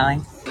I'm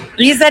filing.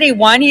 He said he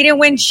won. He didn't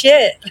win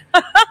shit.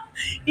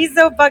 He's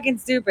so fucking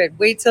stupid.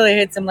 Wait till it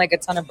hits him like a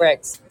ton of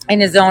bricks in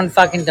his own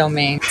fucking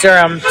domain.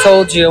 Durham,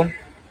 told you.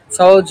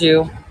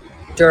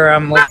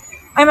 Durham.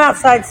 I'm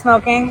outside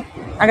smoking.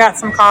 I got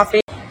some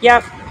coffee.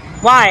 Yep.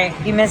 Why?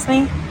 You miss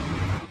me?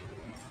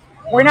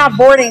 We're not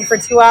boarding for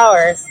 2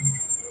 hours.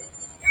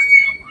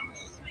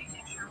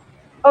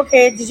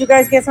 Okay, did you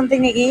guys get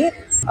something to eat?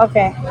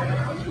 Okay.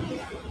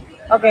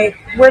 Okay,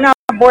 we're not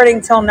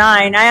boarding till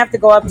 9. I have to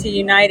go up to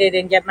United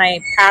and get my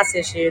pass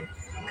issued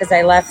because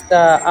I left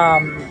the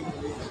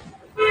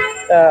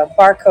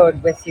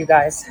barcode with you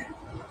guys.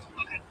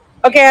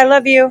 Okay, I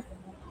love you.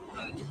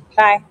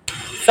 Bye.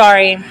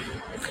 Sorry,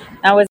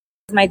 that was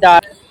my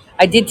dog.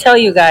 I did tell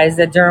you guys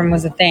that Durham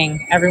was a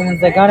thing.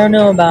 Everyone's like, I don't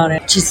know about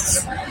it.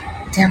 Jesus,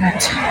 damn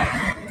it.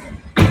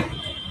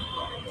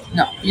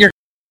 No, you're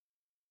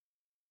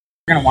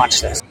gonna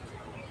watch this.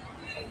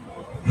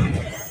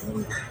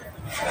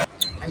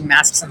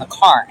 Masks in the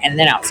car and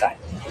then outside.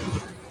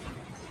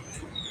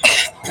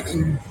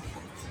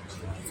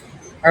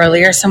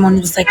 Earlier,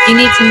 someone was like, you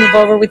need to move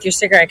over with your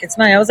cigarette. I can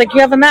smell you. I was like, you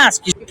have a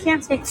mask. You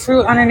can't take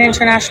fruit on an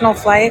international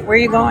flight. Where are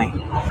you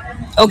going?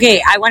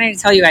 Okay, I wanted to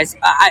tell you guys,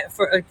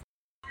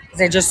 because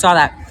I just saw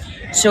that.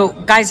 So,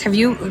 guys,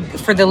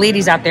 for the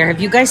ladies out there, have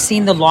you guys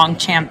seen the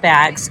Longchamp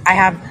bags? I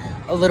have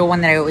a little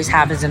one that I always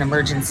have as an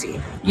emergency.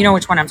 You know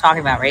which one I'm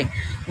talking about, right?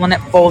 One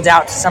that folds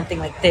out to something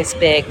like this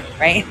big,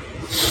 right?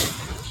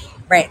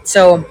 Right,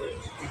 so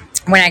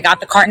when I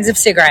got the cartons of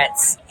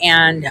cigarettes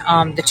and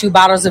the 2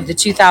 bottles of the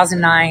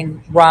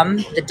 2009 rum,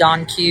 the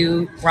Don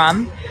Q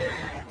rum,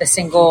 the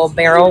single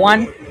barrel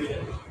one,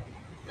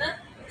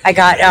 I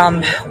got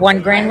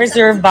 1 Grand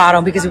Reserve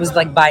bottle because it was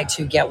like buy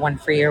 2, get 1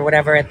 free or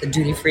whatever at the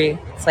duty free.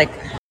 It's like,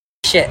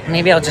 shit,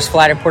 maybe I'll just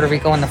fly to Puerto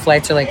Rico and the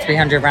flights are like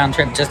 300 round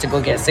trip just to go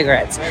get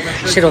cigarettes.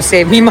 Shit'll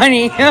save me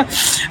money.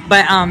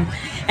 But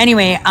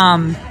anyway,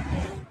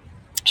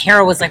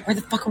 Hera was like, where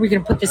the fuck are we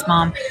going to put this,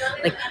 Mom?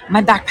 Like,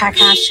 my backpack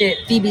has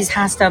shit. Phoebe's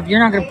has stuff. You're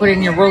not going to put it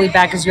in your rolly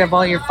bag because you have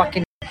all your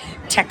fucking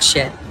tech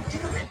shit.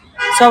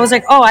 So I was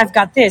like, oh, I've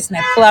got this. And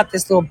I pull out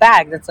this little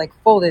bag that's like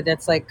folded.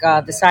 That's like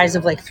the size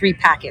of like 3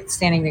 packets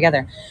standing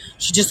together.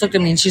 She just looked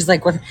at me and she's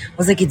like, what? I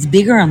was like, it's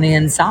bigger on the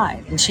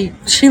inside. And she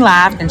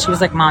laughed and she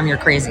was like, Mom, you're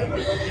crazy.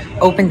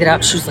 Opened it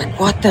up. She was like,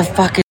 what the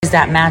fuck is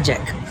that magic?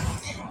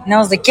 And I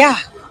was like, yeah,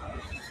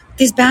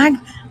 this bag,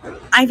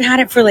 I've had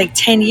it for like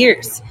 10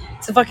 years.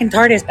 It's a fucking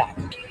TARDIS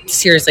bag.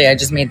 Seriously, I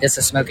just made this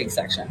a smoking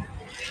section.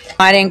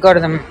 I didn't go to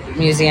the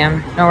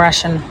museum. No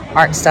Russian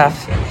art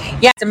stuff.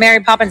 Yeah, it's a Mary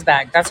Poppins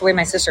bag. That's the way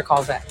my sister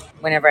calls it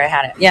whenever I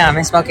had it. Yeah,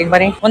 my smoking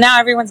buddy. Well, now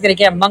everyone's going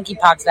to get a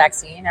monkeypox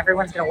vaccine.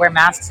 Everyone's going to wear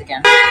masks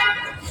again.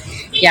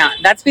 Yeah,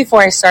 that's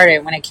before I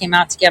started. When I came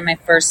out to get my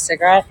first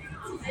cigarette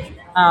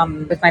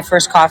with my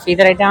first coffee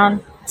that I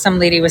downed, some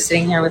lady was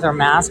sitting here with her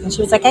mask and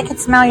she was like, I could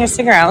smell your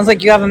cigarette. I was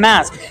like, you have a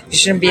mask. You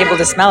shouldn't be able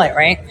to smell it,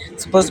 right?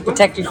 It's supposed to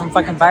protect you from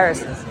fucking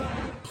viruses.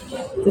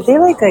 Did they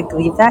like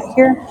leave that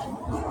here?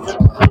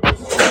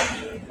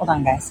 Hold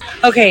on, guys.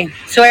 Okay,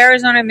 so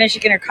Arizona and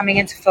Michigan are coming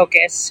into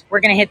focus. We're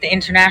going to hit the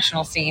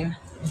international scene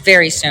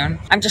very soon.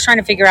 I'm just trying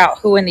to figure out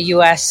who in the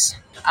U.S.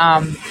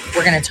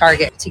 We're going to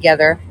target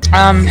together.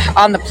 On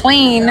the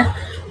plane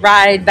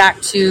ride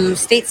back to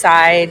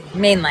stateside,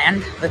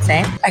 mainland, let's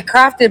say, I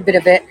crafted a bit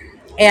of it,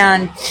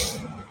 and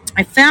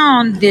I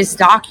found this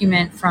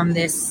document from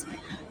this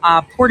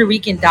Puerto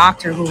Rican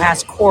doctor who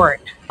has court.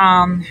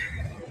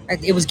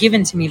 It was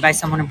given to me by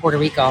someone in Puerto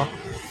Rico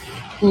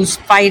who's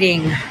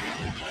fighting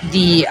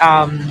the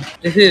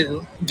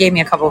WHO. Gave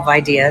me a couple of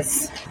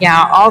ideas.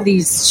 Yeah, all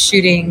these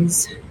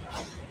shootings.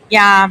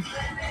 Yeah,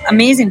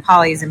 amazing.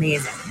 Polly is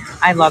amazing.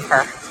 I love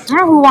her. I don't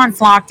know who wants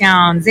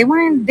lockdowns. They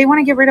want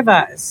to get rid of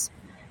us,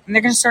 and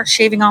they're going to start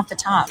shaving off the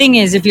top. Thing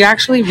is, if you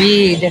actually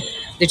read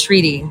the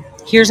treaty,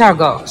 here's how it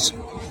goes.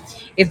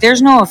 If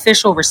there's no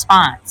official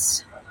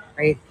response,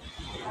 right?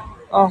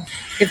 Oh,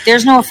 if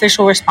there's no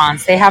official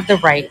response, they have the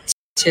right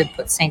to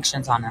put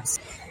sanctions on us,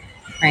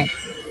 right?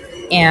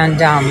 And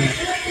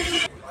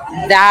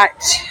that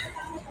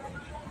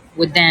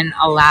would then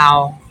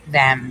allow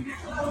them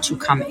to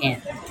come in.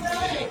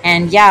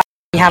 And yeah,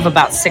 we have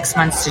about 6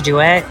 months to do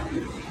it,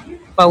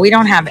 but we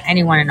don't have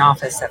anyone in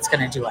office that's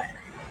going to do it.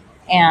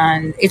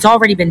 And it's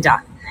already been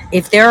done.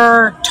 If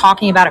they're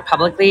talking about it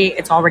publicly,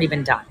 it's already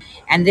been done.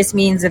 And this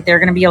means that they're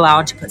going to be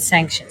allowed to put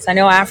sanctions. I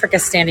know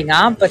Africa's standing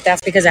up, but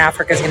that's because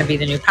Africa is going to be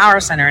the new power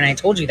center, and I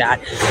told you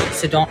that.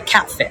 So don't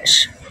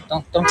catfish.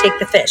 Don't take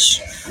the fish.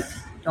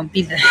 Don't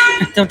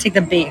take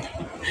the bait.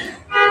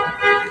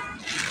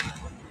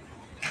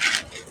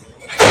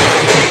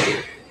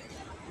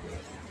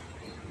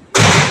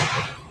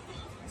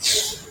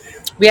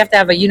 We have to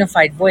have a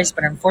unified voice,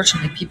 but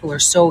unfortunately people are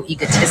so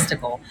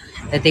egotistical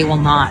that they will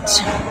not.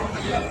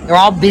 They're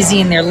all busy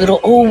in their little,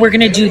 oh, we're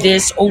going to do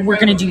this, oh, we're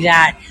going to do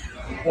that,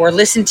 or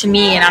listen to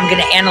me and I'm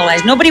going to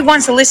analyze. Nobody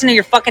wants to listen to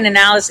your fucking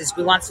analysis.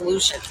 We want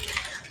solutions.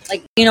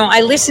 Like,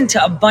 I listen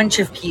to a bunch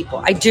of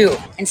people. I do.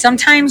 And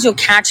sometimes you'll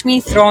catch me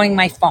throwing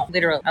my phone.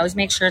 Literally. I always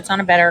make sure it's on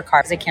a better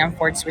card because I can't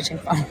afford switching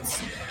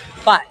phones.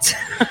 But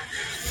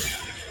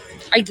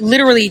I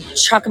literally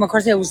chuck him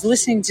across. I was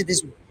listening to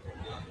this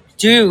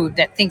dude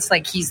that thinks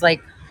like he's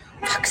like,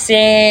 fuck's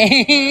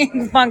sake.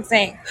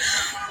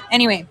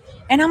 Anyway.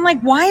 And I'm like,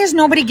 why is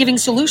nobody giving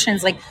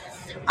solutions? Like,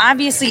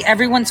 Obviously,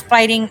 everyone's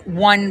fighting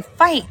one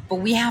fight, but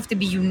we have to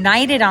be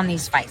united on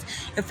these fights.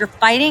 If you're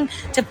fighting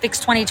to fix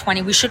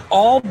 2020, we should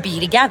all be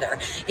together.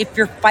 If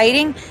you're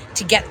fighting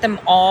to get them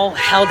all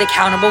held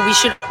accountable, we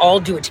should all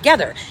do it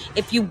together.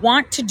 If you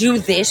want to do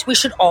this, we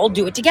should all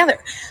do it together.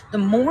 The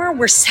more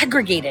we're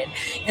segregated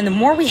and the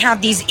more we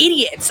have these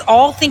idiots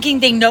all thinking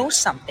they know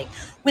something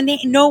when they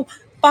know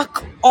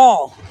fuck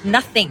all,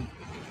 nothing.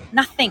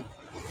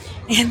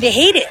 And they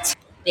hate it.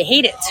 They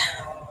hate it.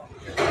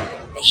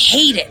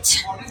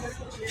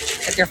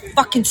 That they're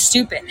fucking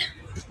stupid.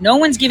 No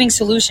one's giving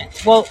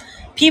solutions. Well,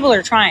 people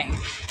are trying,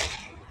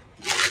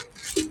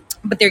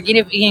 but they're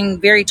giving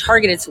very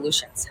targeted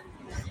solutions.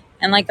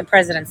 And like the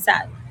president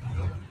said,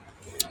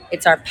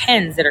 it's our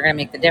pens that are going to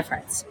make the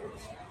difference.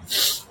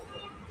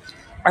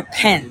 Our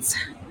pens.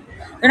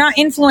 They're not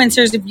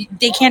influencers if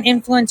they can't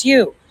influence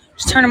you.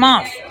 Just turn them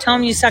off. Tell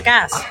them you suck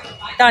ass.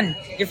 Done.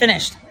 You're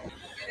finished.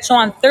 So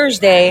on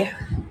Thursday,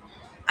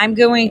 I'm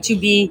going to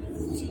be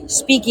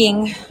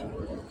speaking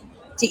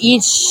to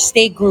each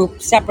state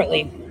group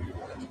separately.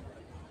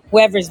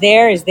 Whoever's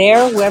there is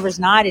there. Whoever's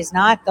not is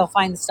not. They'll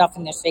find the stuff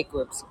in their state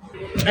groups.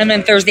 And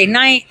then Thursday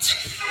night,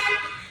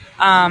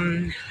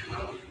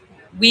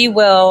 we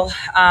will,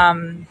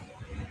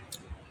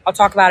 I'll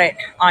talk about it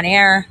on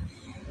air.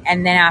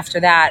 And then after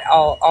that,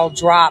 I'll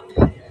drop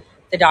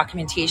the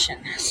documentation.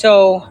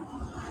 So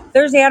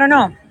Thursday, I don't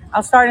know.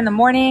 I'll start in the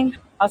morning.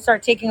 I'll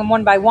start taking them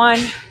one by one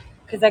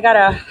because I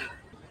gotta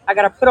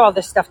put all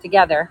this stuff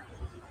together.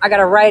 I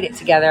gotta write it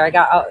together. I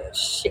got a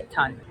shit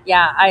ton.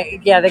 Yeah,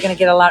 they're gonna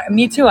get a lot.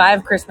 Me too. I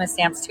have Christmas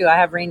stamps too. I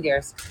have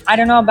reindeers. I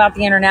don't know about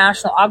the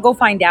international. I'll go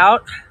find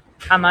out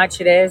how much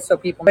it is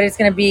but it's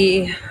gonna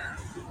be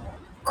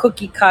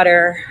cookie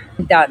cutter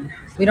done.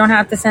 We don't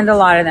have to send a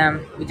lot of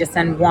them. We just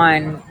send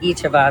one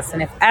each of us.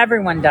 And if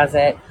everyone does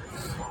it,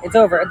 it's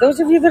over. Those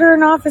of you that are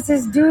in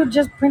offices, dude,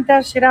 just print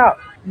that shit out.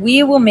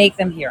 We will make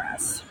them hear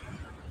us.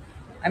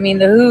 I mean,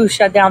 the WHO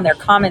shut down their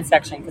comment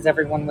section because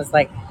everyone was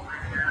like,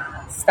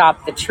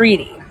 stop the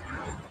treaty.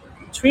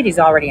 The treaty's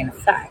already in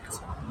effect.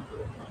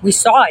 We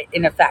saw it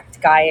in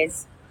effect,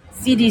 guys.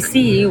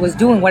 CDC was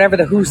doing whatever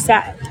the WHO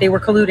said. They were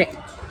colluding.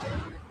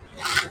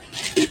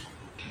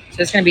 So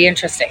it's going to be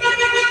interesting.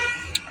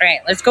 All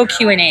right, let's go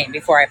Q&A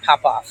before I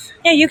pop off.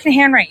 Yeah, you can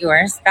handwrite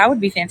yours. That would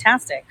be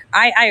fantastic.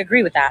 I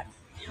agree with that.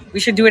 We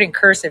should do it in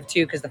cursive,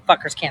 too, because the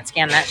fuckers can't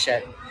scan that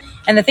shit.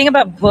 And the thing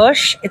about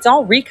Bush, it's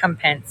all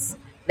recompense.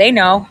 They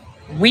know.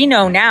 We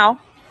know now.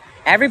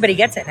 Everybody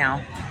gets it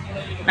now.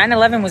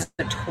 9/11 was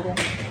a total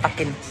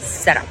fucking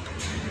setup.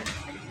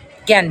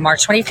 Again,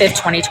 March 25th,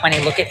 2020.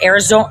 Look at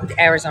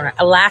Arizona.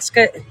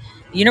 Alaska,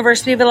 the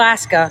University of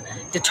Alaska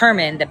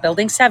determined that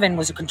Building 7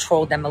 was a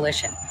controlled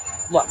demolition.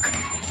 Look,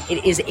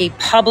 it is a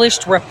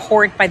published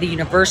report by the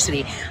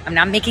university. I'm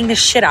not making this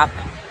shit up,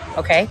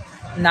 okay?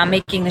 I'm not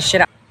making this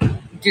shit up.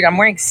 Dude, I'm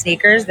wearing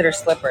sneakers that are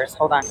slippers.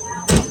 Hold on.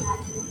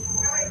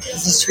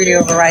 Does this treaty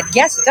override?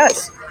 Yes, it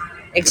does.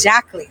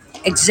 Exactly.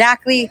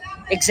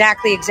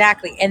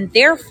 And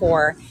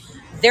therefore,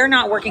 they're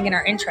not working in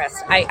our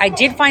interests. I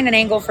did find an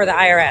angle for the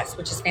IRS,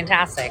 which is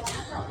fantastic.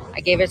 I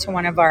gave it to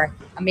one of our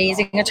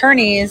amazing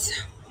attorneys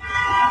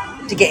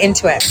to get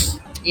into it.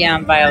 Yeah,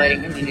 I'm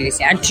violating community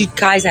standards. Dude,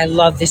 guys, I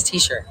love this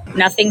t-shirt.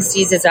 Nothing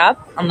seizes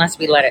up unless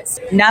we let it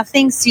see.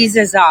 Nothing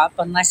seizes up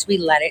unless we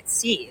let it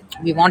see.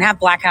 We won't have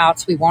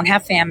blackouts. We won't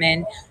have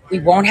famine. We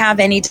won't have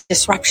any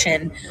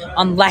disruption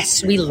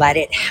unless we let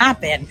it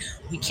happen.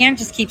 We can't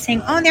just keep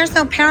saying, oh, they're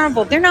so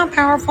powerful. They're not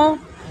powerful.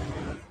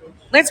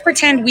 Let's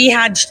pretend we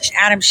had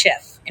Adam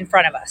Schiff in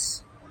front of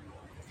us.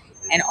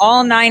 And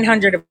all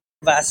 900 of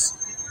us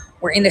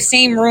were in the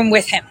same room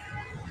with him.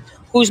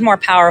 Who's more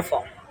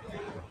powerful?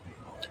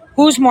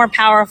 Who's more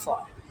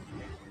powerful?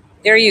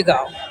 There you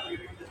go.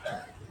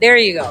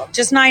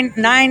 Just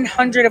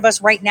 900 of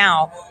us right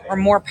now are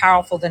more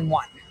powerful than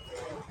one.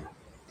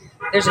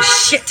 There's a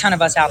shit ton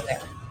of us out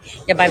there.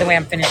 Yeah, by the way,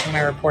 I'm finishing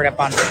my report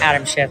up on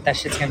Adam Schiff. That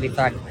shit's going to be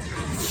fun.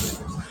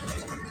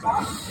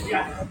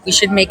 We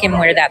should make him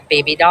wear that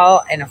baby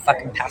doll and a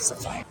fucking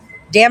pacifier.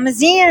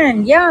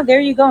 Damazine. Yeah, there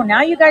you go.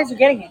 Now you guys are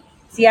getting it.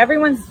 See,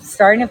 everyone's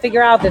starting to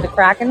figure out that the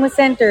Kraken was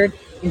centered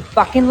in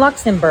fucking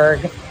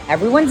Luxembourg.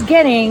 Everyone's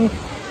getting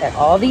that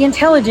all the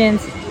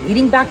intelligence is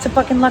leading back to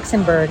fucking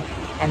Luxembourg.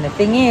 And the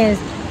thing is,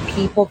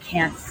 people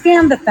can't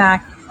stand the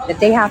fact that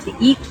they have to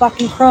eat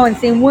fucking crow and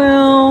say,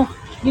 well,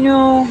 you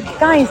know,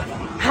 guys,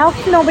 how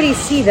can nobody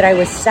see that I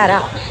was set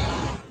up?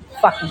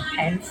 Fucking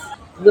Pence.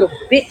 Little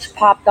bitch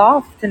popped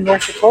off to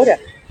North Dakota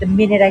the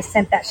minute I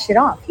sent that shit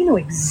off. He knew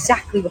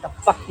exactly what the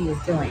fuck he was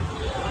doing.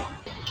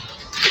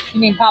 You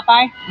mean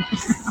Popeye?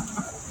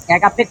 Yeah, I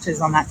got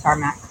pictures on that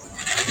tarmac.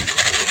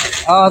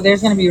 Oh,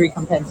 there's going to be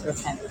recompense for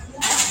Pence.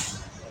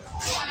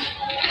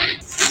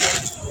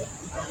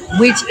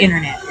 Which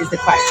internet is the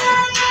question?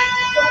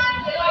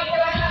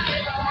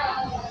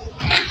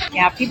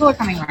 Yeah, people are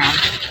coming around.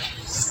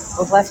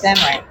 Both left and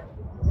right.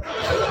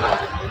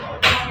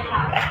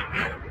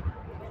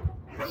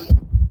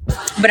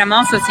 But I'm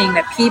also seeing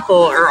that people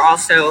are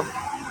also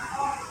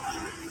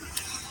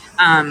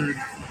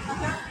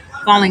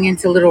falling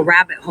into little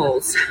rabbit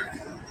holes.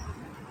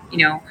 You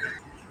know,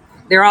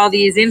 there are all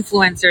these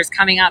influencers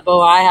coming up,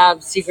 oh, I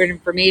have secret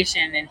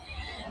information, and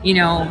you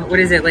know, what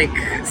is it, like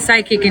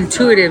psychic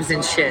intuitives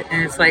and shit.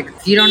 And it's like,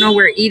 if you don't know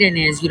where Eden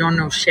is, you don't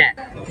know shit.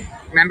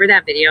 Remember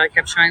that video I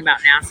kept showing about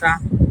NASA?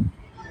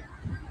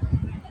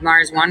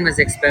 Mars 1 was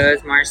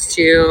exposed, Mars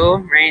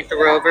 2, right? The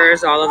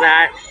rovers, all of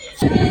that.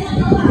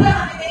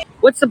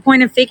 What's the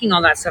point of faking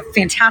all that stuff?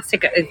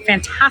 Fantastic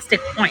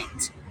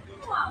point.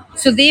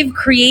 So they've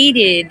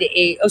created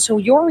so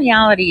your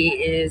reality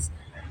is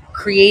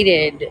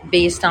created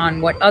based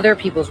on what other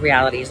people's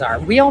realities are.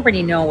 We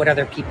already know what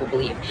other people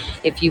believe.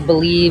 If you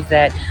believe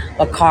that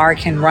a car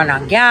can run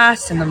on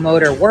gas and the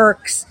motor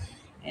works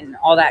and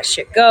all that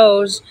shit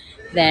goes,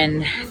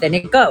 then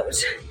it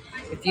goes.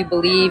 If you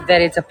believe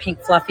that it's a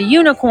pink fluffy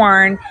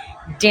unicorn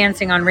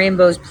dancing on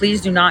rainbows,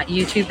 please do not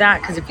YouTube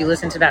that, because if you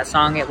listen to that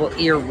song, it will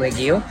earwig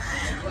you.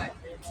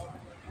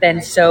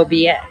 Then so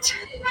be it.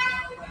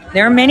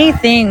 There are many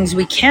things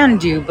we can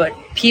do, but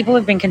people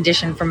have been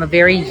conditioned from a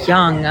very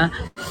young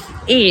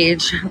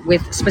age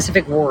with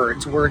specific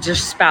words. Words are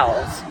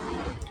spells.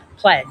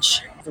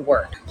 Pledge, the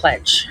word,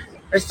 pledge.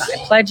 I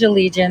pledge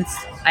allegiance.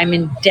 I'm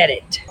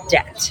indebted.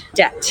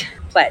 Debt,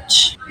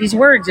 pledge. These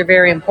words are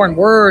very important.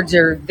 Words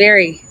are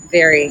very,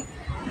 very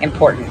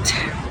important.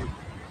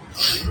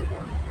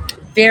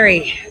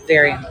 Very,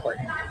 very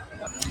important.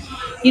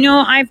 You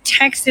know, I've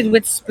texted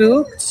with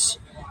Spooked.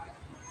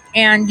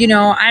 And, you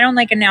know, I don't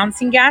like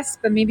announcing guests,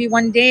 but maybe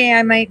one day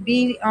I might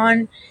be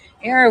on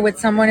air with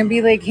someone and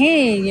be like,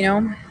 hey, you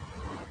know,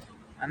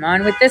 I'm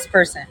on with this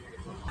person.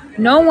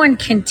 No one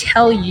can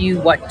tell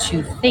you what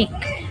to think.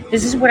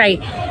 This is what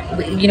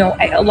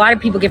a lot of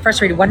people get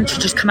frustrated. Why don't you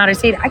just come out and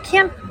say it? I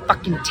can't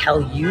fucking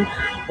tell you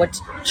what's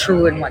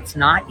true and what's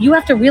not. You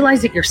have to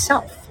realize it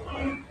yourself.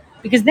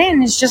 Because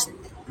then it's just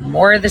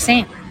more of the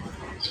same.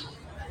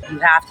 You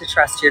have to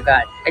trust your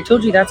gut. I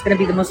told you that's going to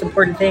be the most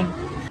important thing.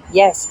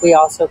 Yes, we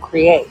also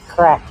create,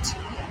 correct.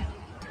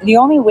 The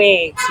only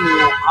way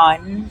to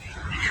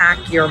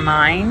unhack your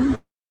mind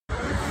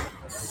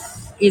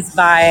is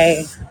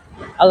by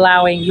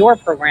allowing your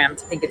program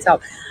to think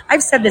itself.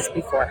 I've said this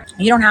before.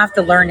 You don't have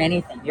to learn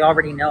anything. You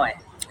already know it.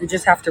 You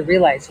just have to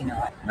realize you know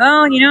it.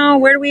 Well, you know,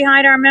 where do we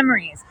hide our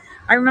memories?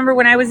 I remember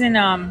when I was in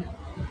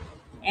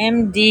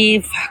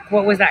MD,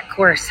 what was that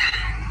course?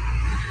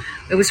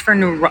 It was for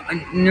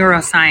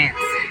neuroscience.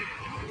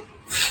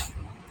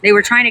 They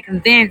were trying to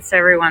convince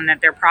everyone that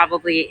they're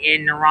probably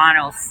in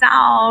neuronal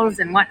cells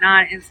and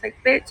whatnot. And it's like,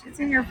 bitch, it's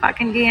in your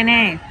fucking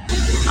DNA.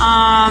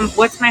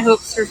 What's my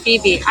hopes for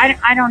Phoebe?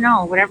 I don't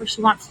know. Whatever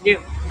she wants to do.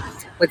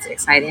 What's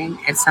exciting?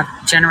 It's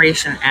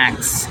Generation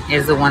X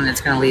is the one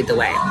that's going to lead the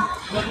way.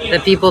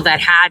 The people that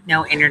had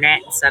no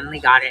internet and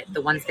suddenly got it.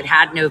 The ones that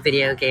had no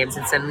video games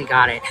and suddenly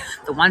got it.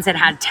 The ones that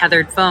had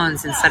tethered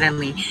phones and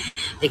suddenly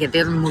they're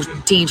the most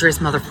dangerous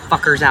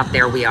motherfuckers out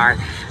there we are.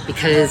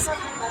 Because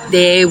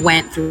they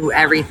went through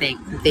everything.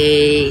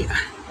 They,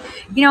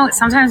 you know,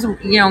 sometimes,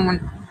 you know,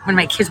 when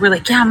my kids were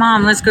like, yeah,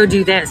 Mom, let's go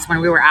do this.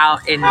 When we were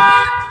out in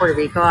Puerto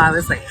Rico, I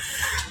was like,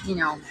 you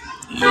know,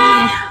 and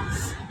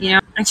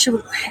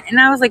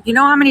I was like, you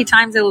know how many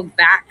times I look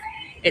back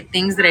at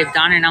things that I've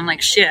done and I'm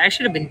like, shit, I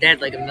should have been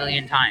dead like a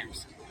million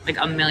times.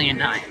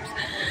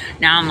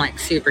 Now I'm like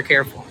super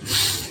careful.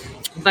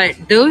 But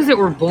those that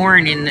were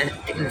born in the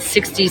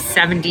 60s,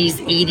 70s,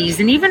 80s,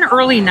 and even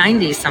early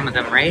 90s, some of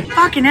them, right?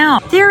 Fucking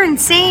hell. They're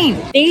insane.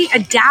 They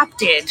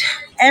adapted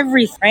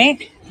everything,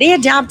 right? They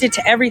adapted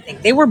to everything.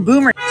 They were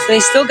boomers. So they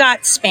still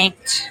got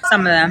spanked,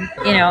 some of them.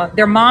 You know,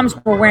 their moms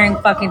were wearing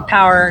fucking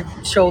power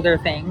shoulder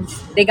things.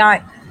 They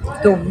got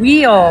the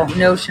real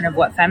notion of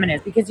what feminine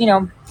is. Because, you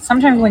know,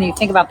 sometimes when you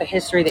think about the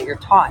history that you're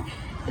taught,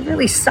 it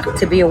really sucked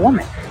to be a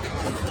woman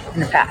in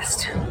the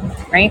past,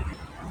 right?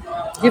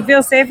 Do you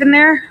feel safe in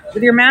there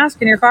with your mask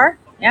in your car?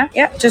 Yeah?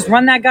 Yeah. Just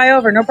run that guy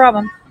over. No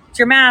problem. It's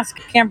your mask.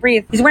 Can't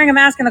breathe. He's wearing a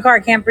mask in the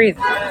car. Can't breathe.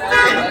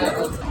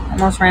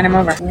 Almost ran him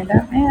over. With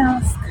that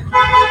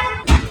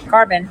mask.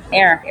 Carbon.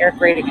 Air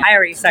rating. I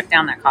already sucked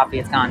down that coffee.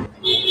 It's gone.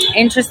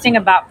 Interesting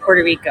about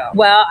Puerto Rico.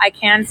 Well, I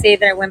can say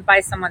that I went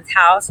by someone's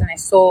house and I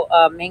stole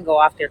a mango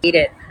off their ate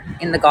it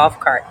in the golf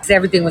cart. Because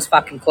everything was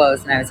fucking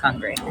closed and I was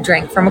hungry.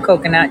 Drank from a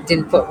coconut.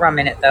 Didn't put rum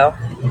in it though.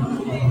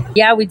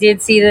 Yeah, we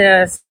did see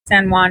the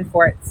San Juan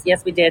forts.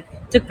 Yes, we did.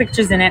 Took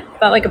pictures in it.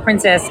 Felt like a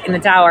princess in the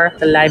tower.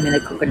 The lime in the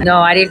coconut. No,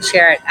 I didn't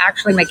share it.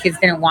 Actually, my kids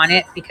didn't want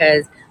it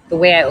because the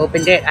way I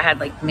opened it, I had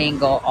like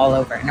mango all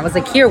over. And I was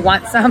like, here,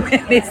 want some?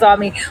 And they saw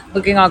me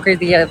looking all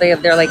crazy.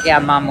 They're like, yeah,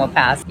 Mom will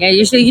pass. Yeah,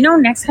 usually, you know,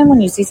 next time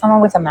when you see someone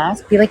with a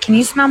mask, be like, can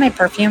you smell my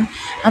perfume?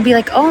 I'll be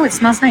like, oh, it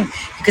smells nice.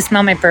 You can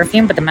smell my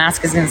perfume, but the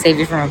mask is going to save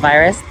you from a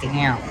virus.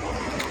 Damn.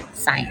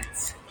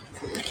 Science.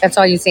 That's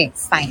all you say.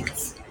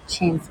 Science.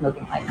 Chain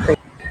smoking like crazy.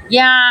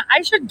 Yeah,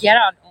 I should get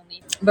on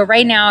Only. But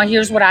right now,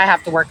 here's what I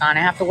have to work on. I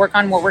have to work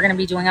on what we're going to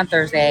be doing on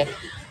Thursday.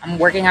 I'm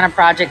working on a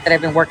project that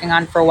I've been working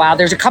on for a while.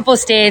 There's a couple of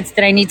states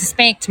that I need to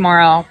spank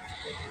tomorrow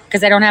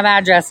because I don't have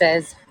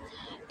addresses.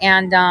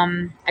 And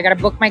I got to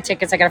book my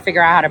tickets. I got to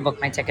figure out how to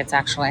book my tickets,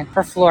 actually,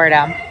 for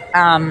Florida.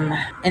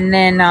 And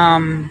then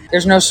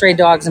there's no stray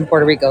dogs in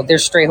Puerto Rico.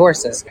 There's stray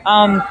horses.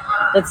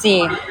 Let's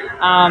see.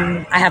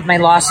 I have my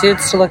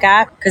lawsuits to look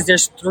at because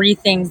there's 3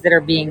 things that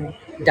are being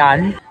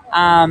done.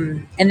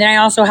 And then I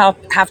also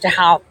have to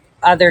help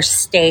other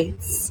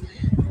states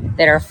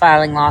that are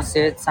filing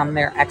lawsuits. I'm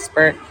their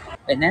expert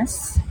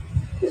witness.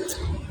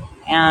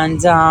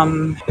 And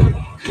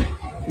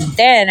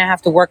then I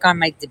have to work on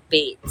my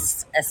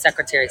debates as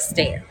Secretary of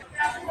State.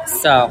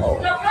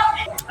 So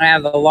I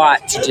have a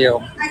lot to do.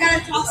 I gotta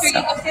talk to you.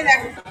 Go sit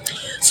there.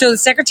 So the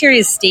Secretary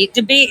of State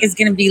debate is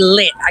going to be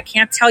lit. I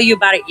can't tell you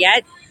about it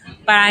yet,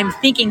 but I'm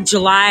thinking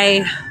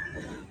July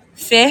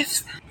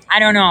 5th. I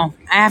don't know.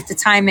 I have to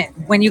time it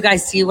when you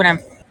guys see what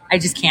I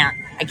just can't.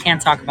 I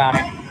can't talk about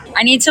it.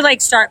 I need to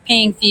start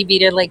paying Phoebe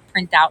to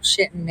print out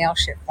shit and mail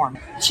shit for me.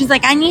 She's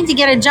like, I need to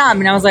get a job.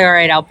 And I was like, all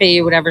right, I'll pay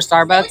you whatever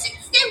Starbucks.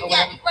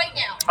 Right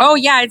now. Oh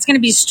yeah, it's going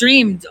to be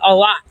streamed a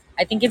lot.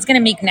 I think it's going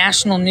to make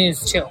national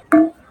news too.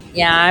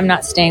 Yeah, I'm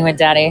not staying with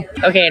Daddy.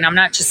 Okay, and I'm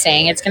not just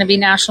saying it's going to be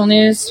national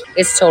news.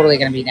 It's totally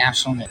going to be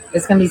national news.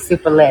 It's going to be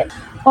super lit.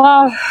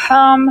 Well,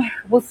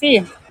 we'll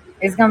see.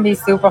 It's going to be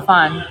super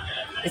fun.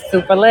 It's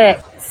super lit.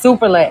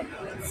 Super lit.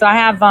 So I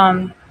have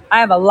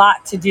a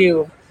lot to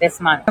do this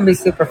month. It's going to be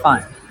super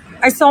fun.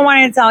 I still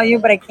wanted to tell you,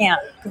 but I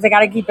can't because I got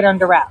to keep it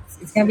under wraps.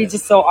 It's going to be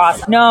just so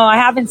awesome. No, I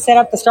haven't set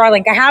up the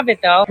Starlink. I have it,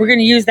 though. We're going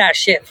to use that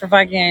shit for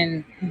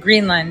fucking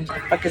Greenland. What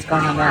the fuck is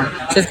going on there?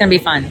 So it's going to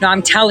be fun. No,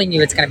 I'm telling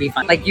you it's going to be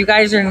fun. You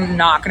guys are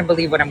not going to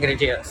believe what I'm going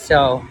to do.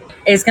 So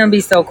it's going to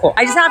be so cool.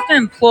 I just have to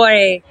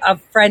employ a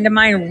friend of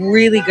mine, a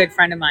really good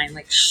friend of mine.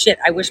 Shit,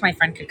 I wish my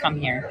friend could come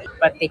here,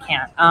 but they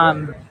can't.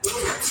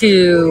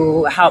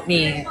 To help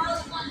me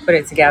put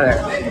it together.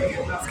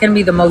 It's going to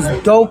be the most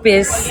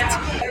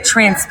dopest,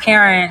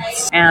 transparent,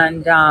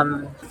 and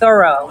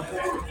thorough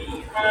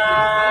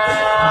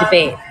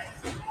debate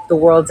the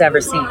world's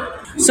ever seen.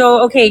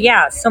 So, okay,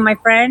 yeah. So my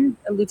friend,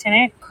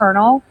 Lieutenant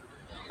Colonel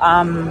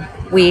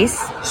Weiss,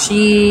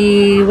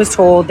 she was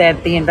told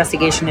that the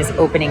investigation is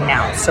opening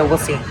now. So we'll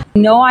see.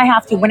 No, I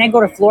have to. When I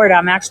go to Florida,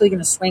 I'm actually going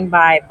to swing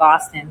by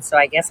Boston. So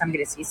I guess I'm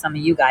going to see some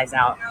of you guys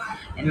out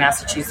in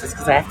Massachusetts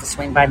because I have to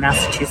swing by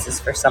Massachusetts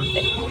for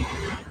something.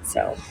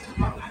 So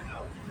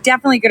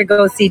definitely going to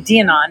go see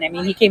Dianon. I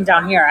mean, he came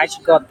down here. I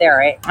should go up there,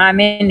 right? I'm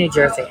in New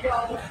Jersey.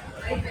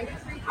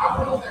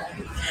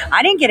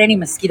 I didn't get any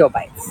mosquito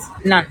bites.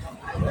 None.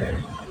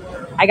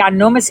 I got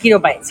no mosquito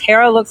bites.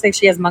 Hera looks like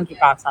she has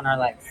monkeypox on her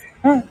legs.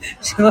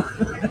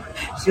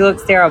 She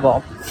looks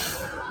terrible.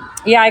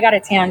 Yeah, I got a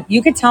tan.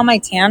 You could tell my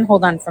tan,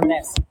 hold on, from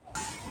this.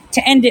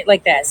 To end it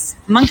like this,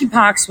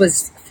 monkeypox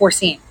was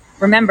foreseen.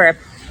 Remember,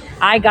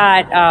 I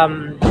got,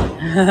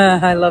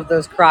 I love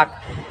those Croc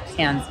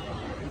tans.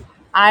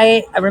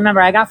 I remember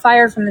I got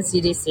fired from the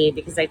CDC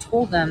because I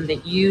told them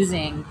that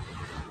using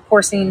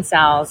porcine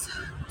cells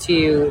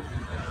to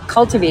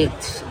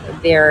cultivate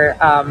their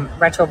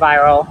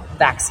retroviral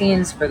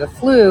vaccines for the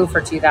flu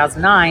for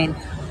 2009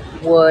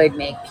 would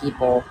make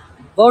people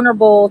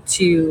vulnerable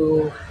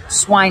to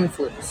swine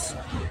flus.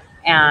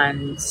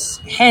 And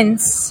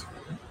hence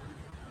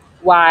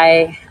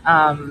why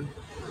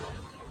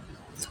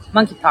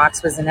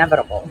monkeypox was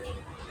inevitable,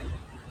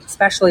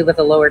 especially with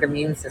a lowered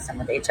immune system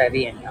with HIV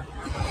in you.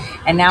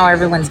 And now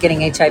everyone's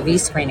getting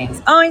HIV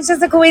screenings. Oh, it's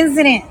just a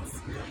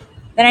coincidence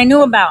that I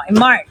knew about in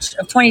March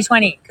of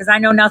 2020 because I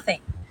know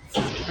nothing.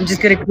 I'm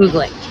just good at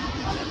Googling.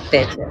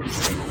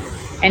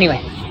 Bitches.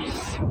 Anyway.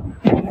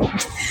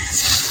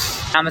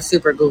 I'm a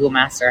super Google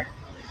master.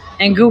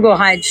 And Google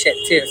hides shit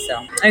too,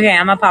 so. Okay,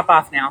 I'm gonna pop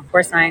off now.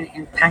 Porcine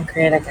and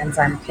pancreatic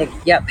enzyme pig.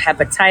 Yep,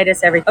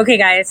 hepatitis, everything. Okay,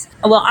 guys.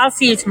 Well, I'll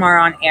see you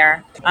tomorrow on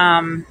air.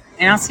 And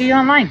I'll see you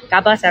online.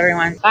 God bless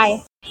everyone.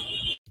 Bye.